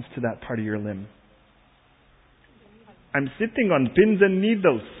 what happens to that part of your limb? I'm sitting on pins and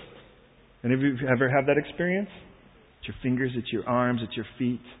needles. Any of you ever have that experience? It's your fingers, it's your arms, it's your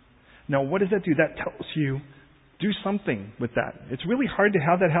feet. Now, what does that do? That tells you, do something with that. It's really hard to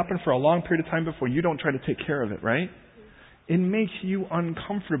have that happen for a long period of time before you don't try to take care of it, right? It makes you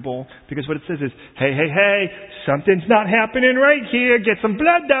uncomfortable because what it says is, hey, something's not happening right here. Get some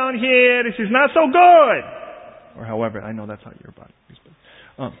blood down here. This is not so good. Or however, I know that's not your body.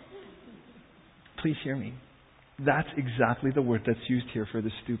 Please hear me. That's exactly the word that's used here for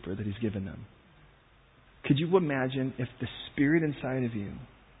the stupor that He's given them. Could you imagine if the spirit inside of you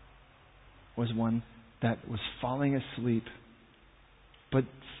was one that was falling asleep, but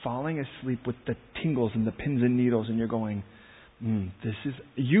falling asleep with the tingles and the pins and needles, and you're going, this is,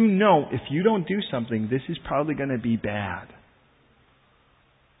 if you don't do something, this is probably going to be bad.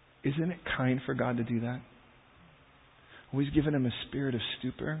 Isn't it kind for God to do that? Well, He's given them a spirit of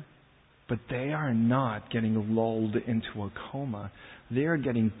stupor, but they are not getting lulled into a coma. They are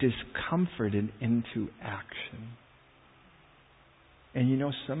getting discomforted into action. And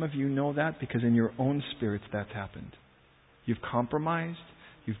some of you know that because in your own spirits that's happened. You've compromised,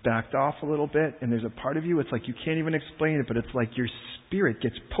 you've backed off a little bit, and there's a part of you, it's like you can't even explain it, but it's like your spirit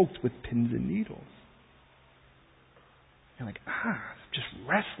gets poked with pins and needles. You're like, I'm just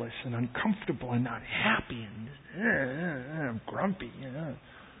restless and uncomfortable and not happy and I'm grumpy.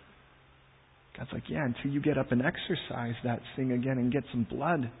 God's like, until you get up and exercise that thing again and get some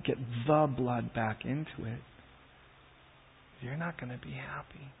blood, get the blood back into it, you're not going to be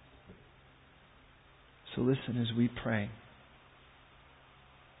happy. So listen as we pray.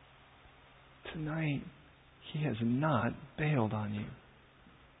 Tonight, He has not bailed on you.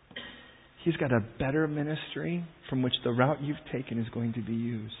 He's got a better ministry from which the route you've taken is going to be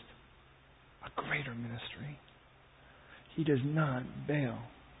used. A greater ministry. He does not bail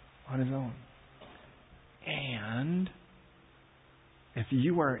on His own. And if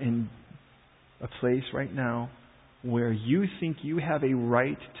you are in a place right now where you think you have a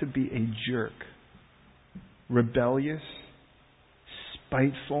right to be a jerk, rebellious,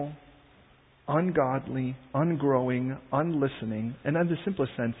 spiteful, ungodly, ungrowing, unlistening, and in the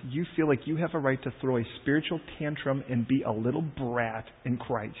simplest sense, you feel like you have a right to throw a spiritual tantrum and be a little brat in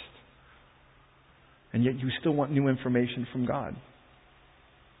Christ, and yet you still want new information from God.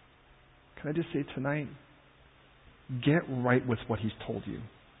 Can I just say tonight, get right with what He's told you,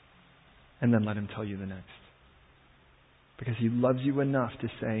 and then let Him tell you the next. Because He loves you enough to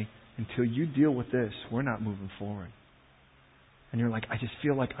say, until you deal with this, we're not moving forward. And you're like, I just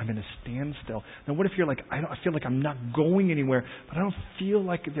feel like I'm in a standstill. Now what if you're like, I feel like I'm not going anywhere, but I don't feel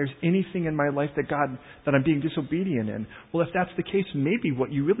like there's anything in my life that I'm being disobedient in. Well, if that's the case, maybe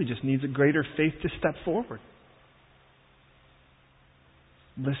what you really just need is a greater faith to step forward.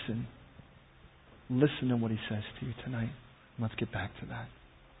 Listen. Listen to what He says to you tonight. Let's get back to that.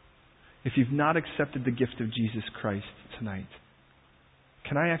 If you've not accepted the gift of Jesus Christ tonight,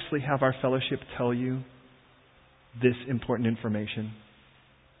 can I actually have our fellowship tell you this important information?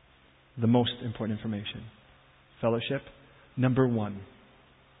 The most important information. Fellowship, number 1.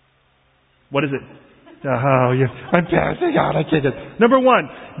 What is it? Oh, yeah, I'm passing out. I can't get it. Number 1,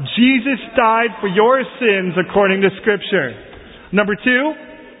 Jesus died for your sins according to Scripture. Number 2,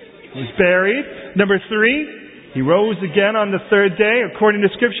 He was buried. Number 3, He rose again on the 3rd day according to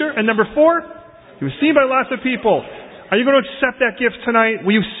Scripture. And number 4, He was seen by lots of people. Are you going to accept that gift tonight?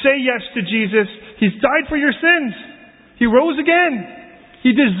 Will you say yes to Jesus? He's died for your sins. He rose again.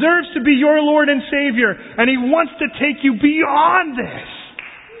 He deserves to be your Lord and Savior. And He wants to take you beyond this.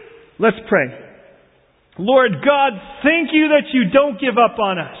 Let's pray. Lord God, thank You that You don't give up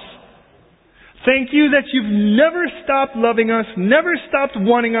on us. Thank You that You've never stopped loving us, never stopped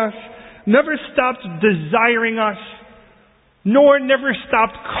wanting us, never stopped desiring us, nor never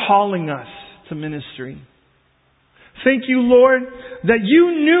stopped calling us to ministry. Thank You, Lord, that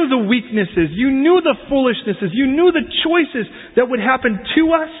You knew the weaknesses, You knew the foolishnesses, You knew the choices that would happen to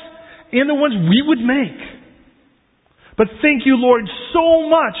us and the ones we would make. But thank You, Lord, so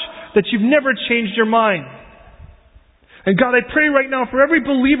much that You've never changed Your mind. And God, I pray right now for every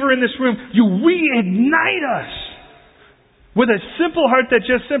believer in this room, You reignite us with a simple heart that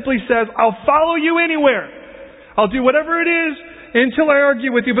just simply says, I'll follow You anywhere. I'll do whatever it is until I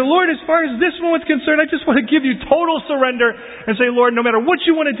argue with You. But Lord, as far as this moment's concerned, I just want to give You total surrender and say, Lord, no matter what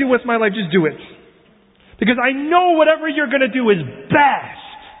You want to do with my life, just do it. Because I know whatever You're going to do is best.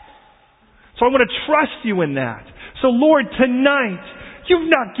 So I want to trust You in that. So Lord, tonight, You've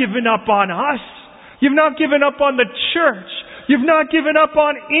not given up on us. You've not given up on the church. You've not given up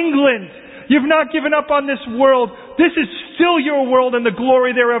on England. You've not given up on this world. This is still Your world and the glory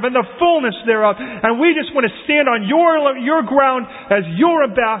thereof and the fullness thereof. And we just want to stand on your ground as Your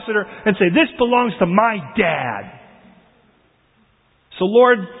ambassador and say, this belongs to my Dad. So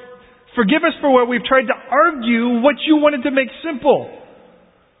Lord, forgive us for where we've tried to argue what You wanted to make simple.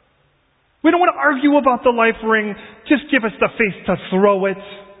 We don't want to argue about the life ring. Just give us the faith to throw it.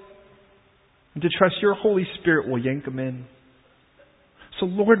 And to trust Your Holy Spirit will yank them in. So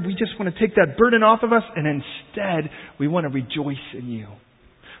Lord, we just want to take that burden off of us, and instead we want to rejoice in You.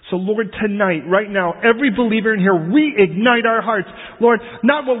 So Lord, tonight, right now, every believer in here, reignite our hearts. Lord,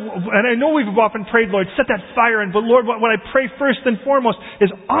 and I know we've often prayed, Lord, set that fire in, but Lord, what I pray first and foremost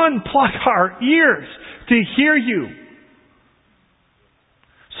is unplug our ears to hear You.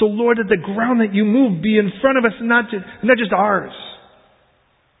 So Lord, that the ground that You move be in front of us and not just ours.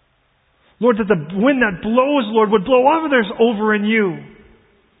 Lord, that the wind that blows, Lord, would blow others over in You.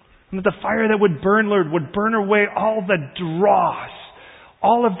 And that the fire that would burn, Lord, would burn away all the dross,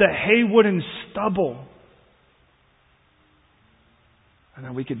 all of the haywood and stubble. And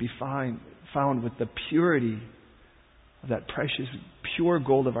that we could be found with the purity of that precious, pure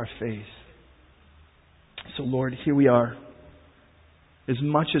gold of our faith. So Lord, here we are. As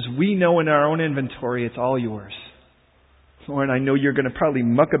much as we know in our own inventory, it's all Yours. Lord, I know You're going to probably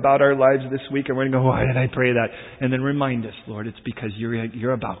muck about our lives this week, and we're going to go, why did I pray that? And then remind us, Lord, it's because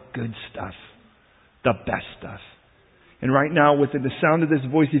You're about good stuff, the best stuff. And right now, within the sound of this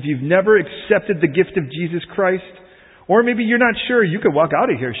voice, if you've never accepted the gift of Jesus Christ, or maybe you're not sure, you could walk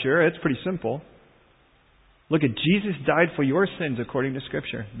out of here, sure, it's pretty simple. Look at Jesus died for your sins according to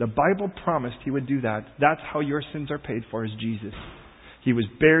Scripture. The Bible promised He would do that. That's how your sins are paid for, is Jesus. He was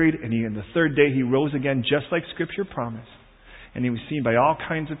buried, and on the 3rd day He rose again, just like Scripture promised. And He was seen by all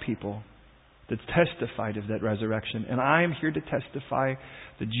kinds of people that testified of that resurrection. And I am here to testify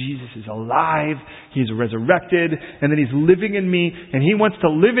that Jesus is alive, He's resurrected, and that He's living in me, and He wants to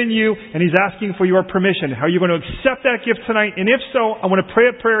live in you, and He's asking for your permission. Are you going to accept that gift tonight? And if so, I want to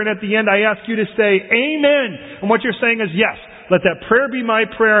pray a prayer, and at the end I ask you to say, Amen. And what you're saying is, yes. Let that prayer be my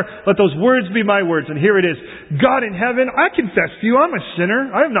prayer. Let those words be my words. And here it is. God in heaven, I confess to You, I'm a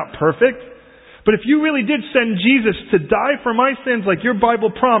sinner. I am not perfect. But if You really did send Jesus to die for my sins like Your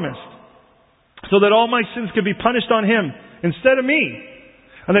Bible promised, so that all my sins could be punished on Him instead of me,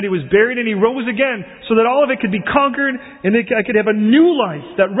 and that He was buried and He rose again, so that all of it could be conquered and I could have a new life,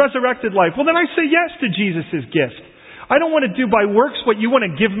 that resurrected life, well then I say yes to Jesus' gift. I don't want to do by works what You want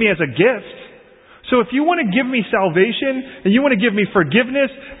to give me as a gift. So if you want to give me salvation, and you want to give me forgiveness,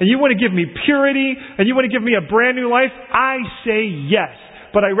 and you want to give me purity, and you want to give me a brand new life, I say yes.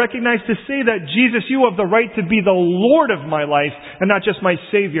 But I recognize to say that, Jesus, you have the right to be the Lord of my life and not just my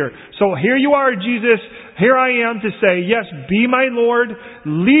Savior. So here you are, Jesus. Here I am to say, yes, be my Lord.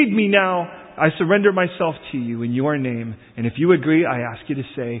 Lead me now. I surrender myself to you in your name. And if you agree, I ask you to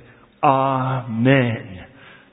say, Amen.